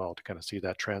me as well, to kind of see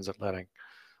that transatlantic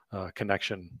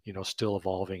connection, still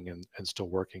evolving and still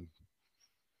working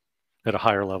at a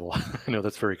higher level. I know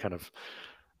that's very kind of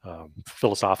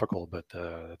philosophical, but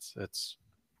it's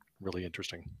really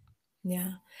interesting.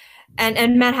 Yeah.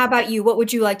 And Matt, how about you? What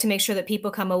would you like to make sure that people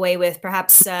come away with?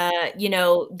 Perhaps,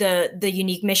 the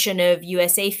unique mission of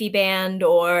USAFE Band,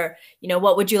 or,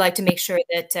 what would you like to make sure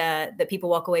that people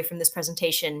walk away from this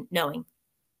presentation knowing?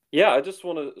 Yeah, I just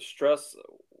want to stress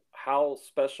how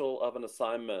special of an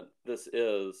assignment this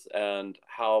is, and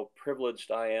how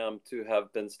privileged I am to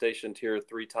have been stationed here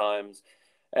 3 times,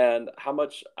 and how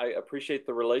much I appreciate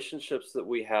the relationships that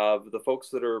we have, the folks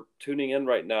that are tuning in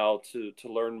right now to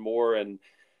learn more, and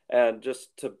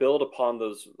just to build upon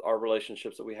our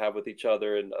relationships that we have with each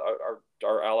other, and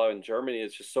our ally in Germany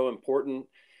is just so important.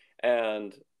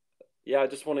 And yeah, I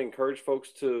just want to encourage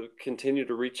folks to continue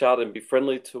to reach out and be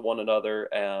friendly to one another.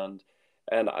 And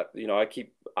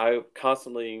I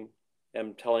constantly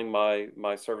am telling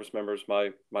my service members,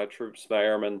 my troops, my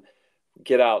airmen,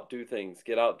 get out, do things,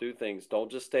 Don't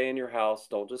just stay in your house.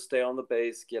 Don't just stay on the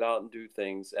base, get out and do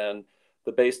things. And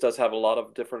the base does have a lot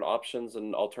of different options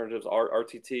and alternatives.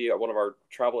 RTT, one of our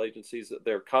travel agencies,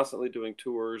 they're constantly doing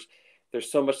tours.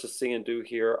 There's so much to see and do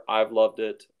here. I've loved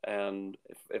it. And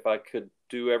if I could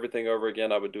do everything over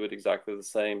again, I would do it exactly the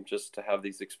same, just to have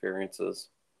these experiences.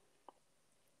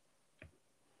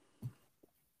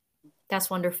 That's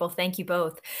wonderful. Thank you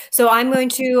both. So I'm going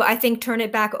to, I think, turn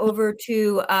it back over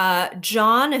to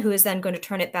John, who is then going to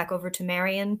turn it back over to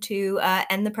Marion to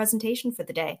end the presentation for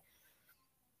the day.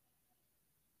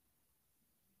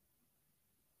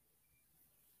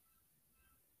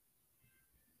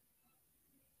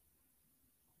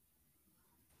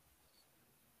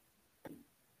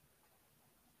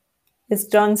 Is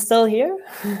John still here?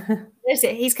 There's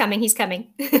it. He's coming. He's coming.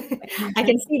 I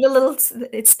can see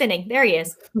it's spinning. There he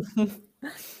is.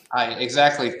 Hi,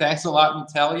 exactly. Thanks a lot,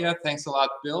 Natalia. Thanks a lot,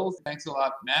 Bill. Thanks a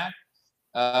lot, Matt.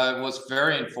 It was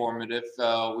very informative.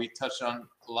 We touched on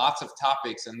lots of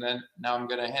topics, and then now I'm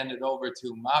going to hand it over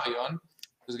to Marion,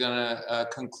 who's going to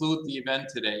conclude the event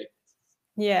today.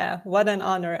 Yeah, what an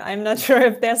honor. I'm not sure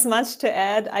if there's much to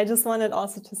add. I just wanted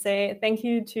also to say thank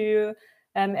you to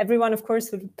everyone, of course,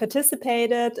 who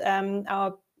participated,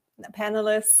 our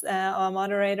panelists, our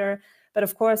moderator, but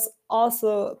of course,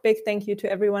 also big thank you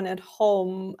to everyone at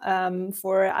home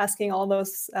for asking all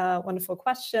those wonderful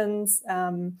questions.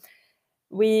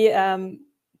 We are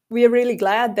really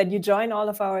glad that you join all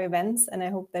of our events, and I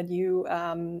hope that you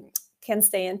can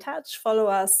stay in touch, follow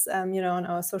us, on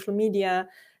our social media,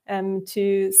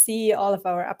 to see all of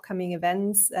our upcoming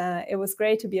events. It was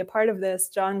great to be a part of this.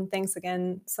 John, thanks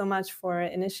again so much for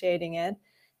initiating it.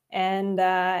 And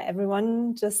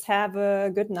everyone, just have a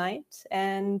good night,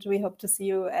 and we hope to see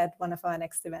you at one of our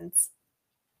next events.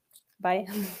 Bye.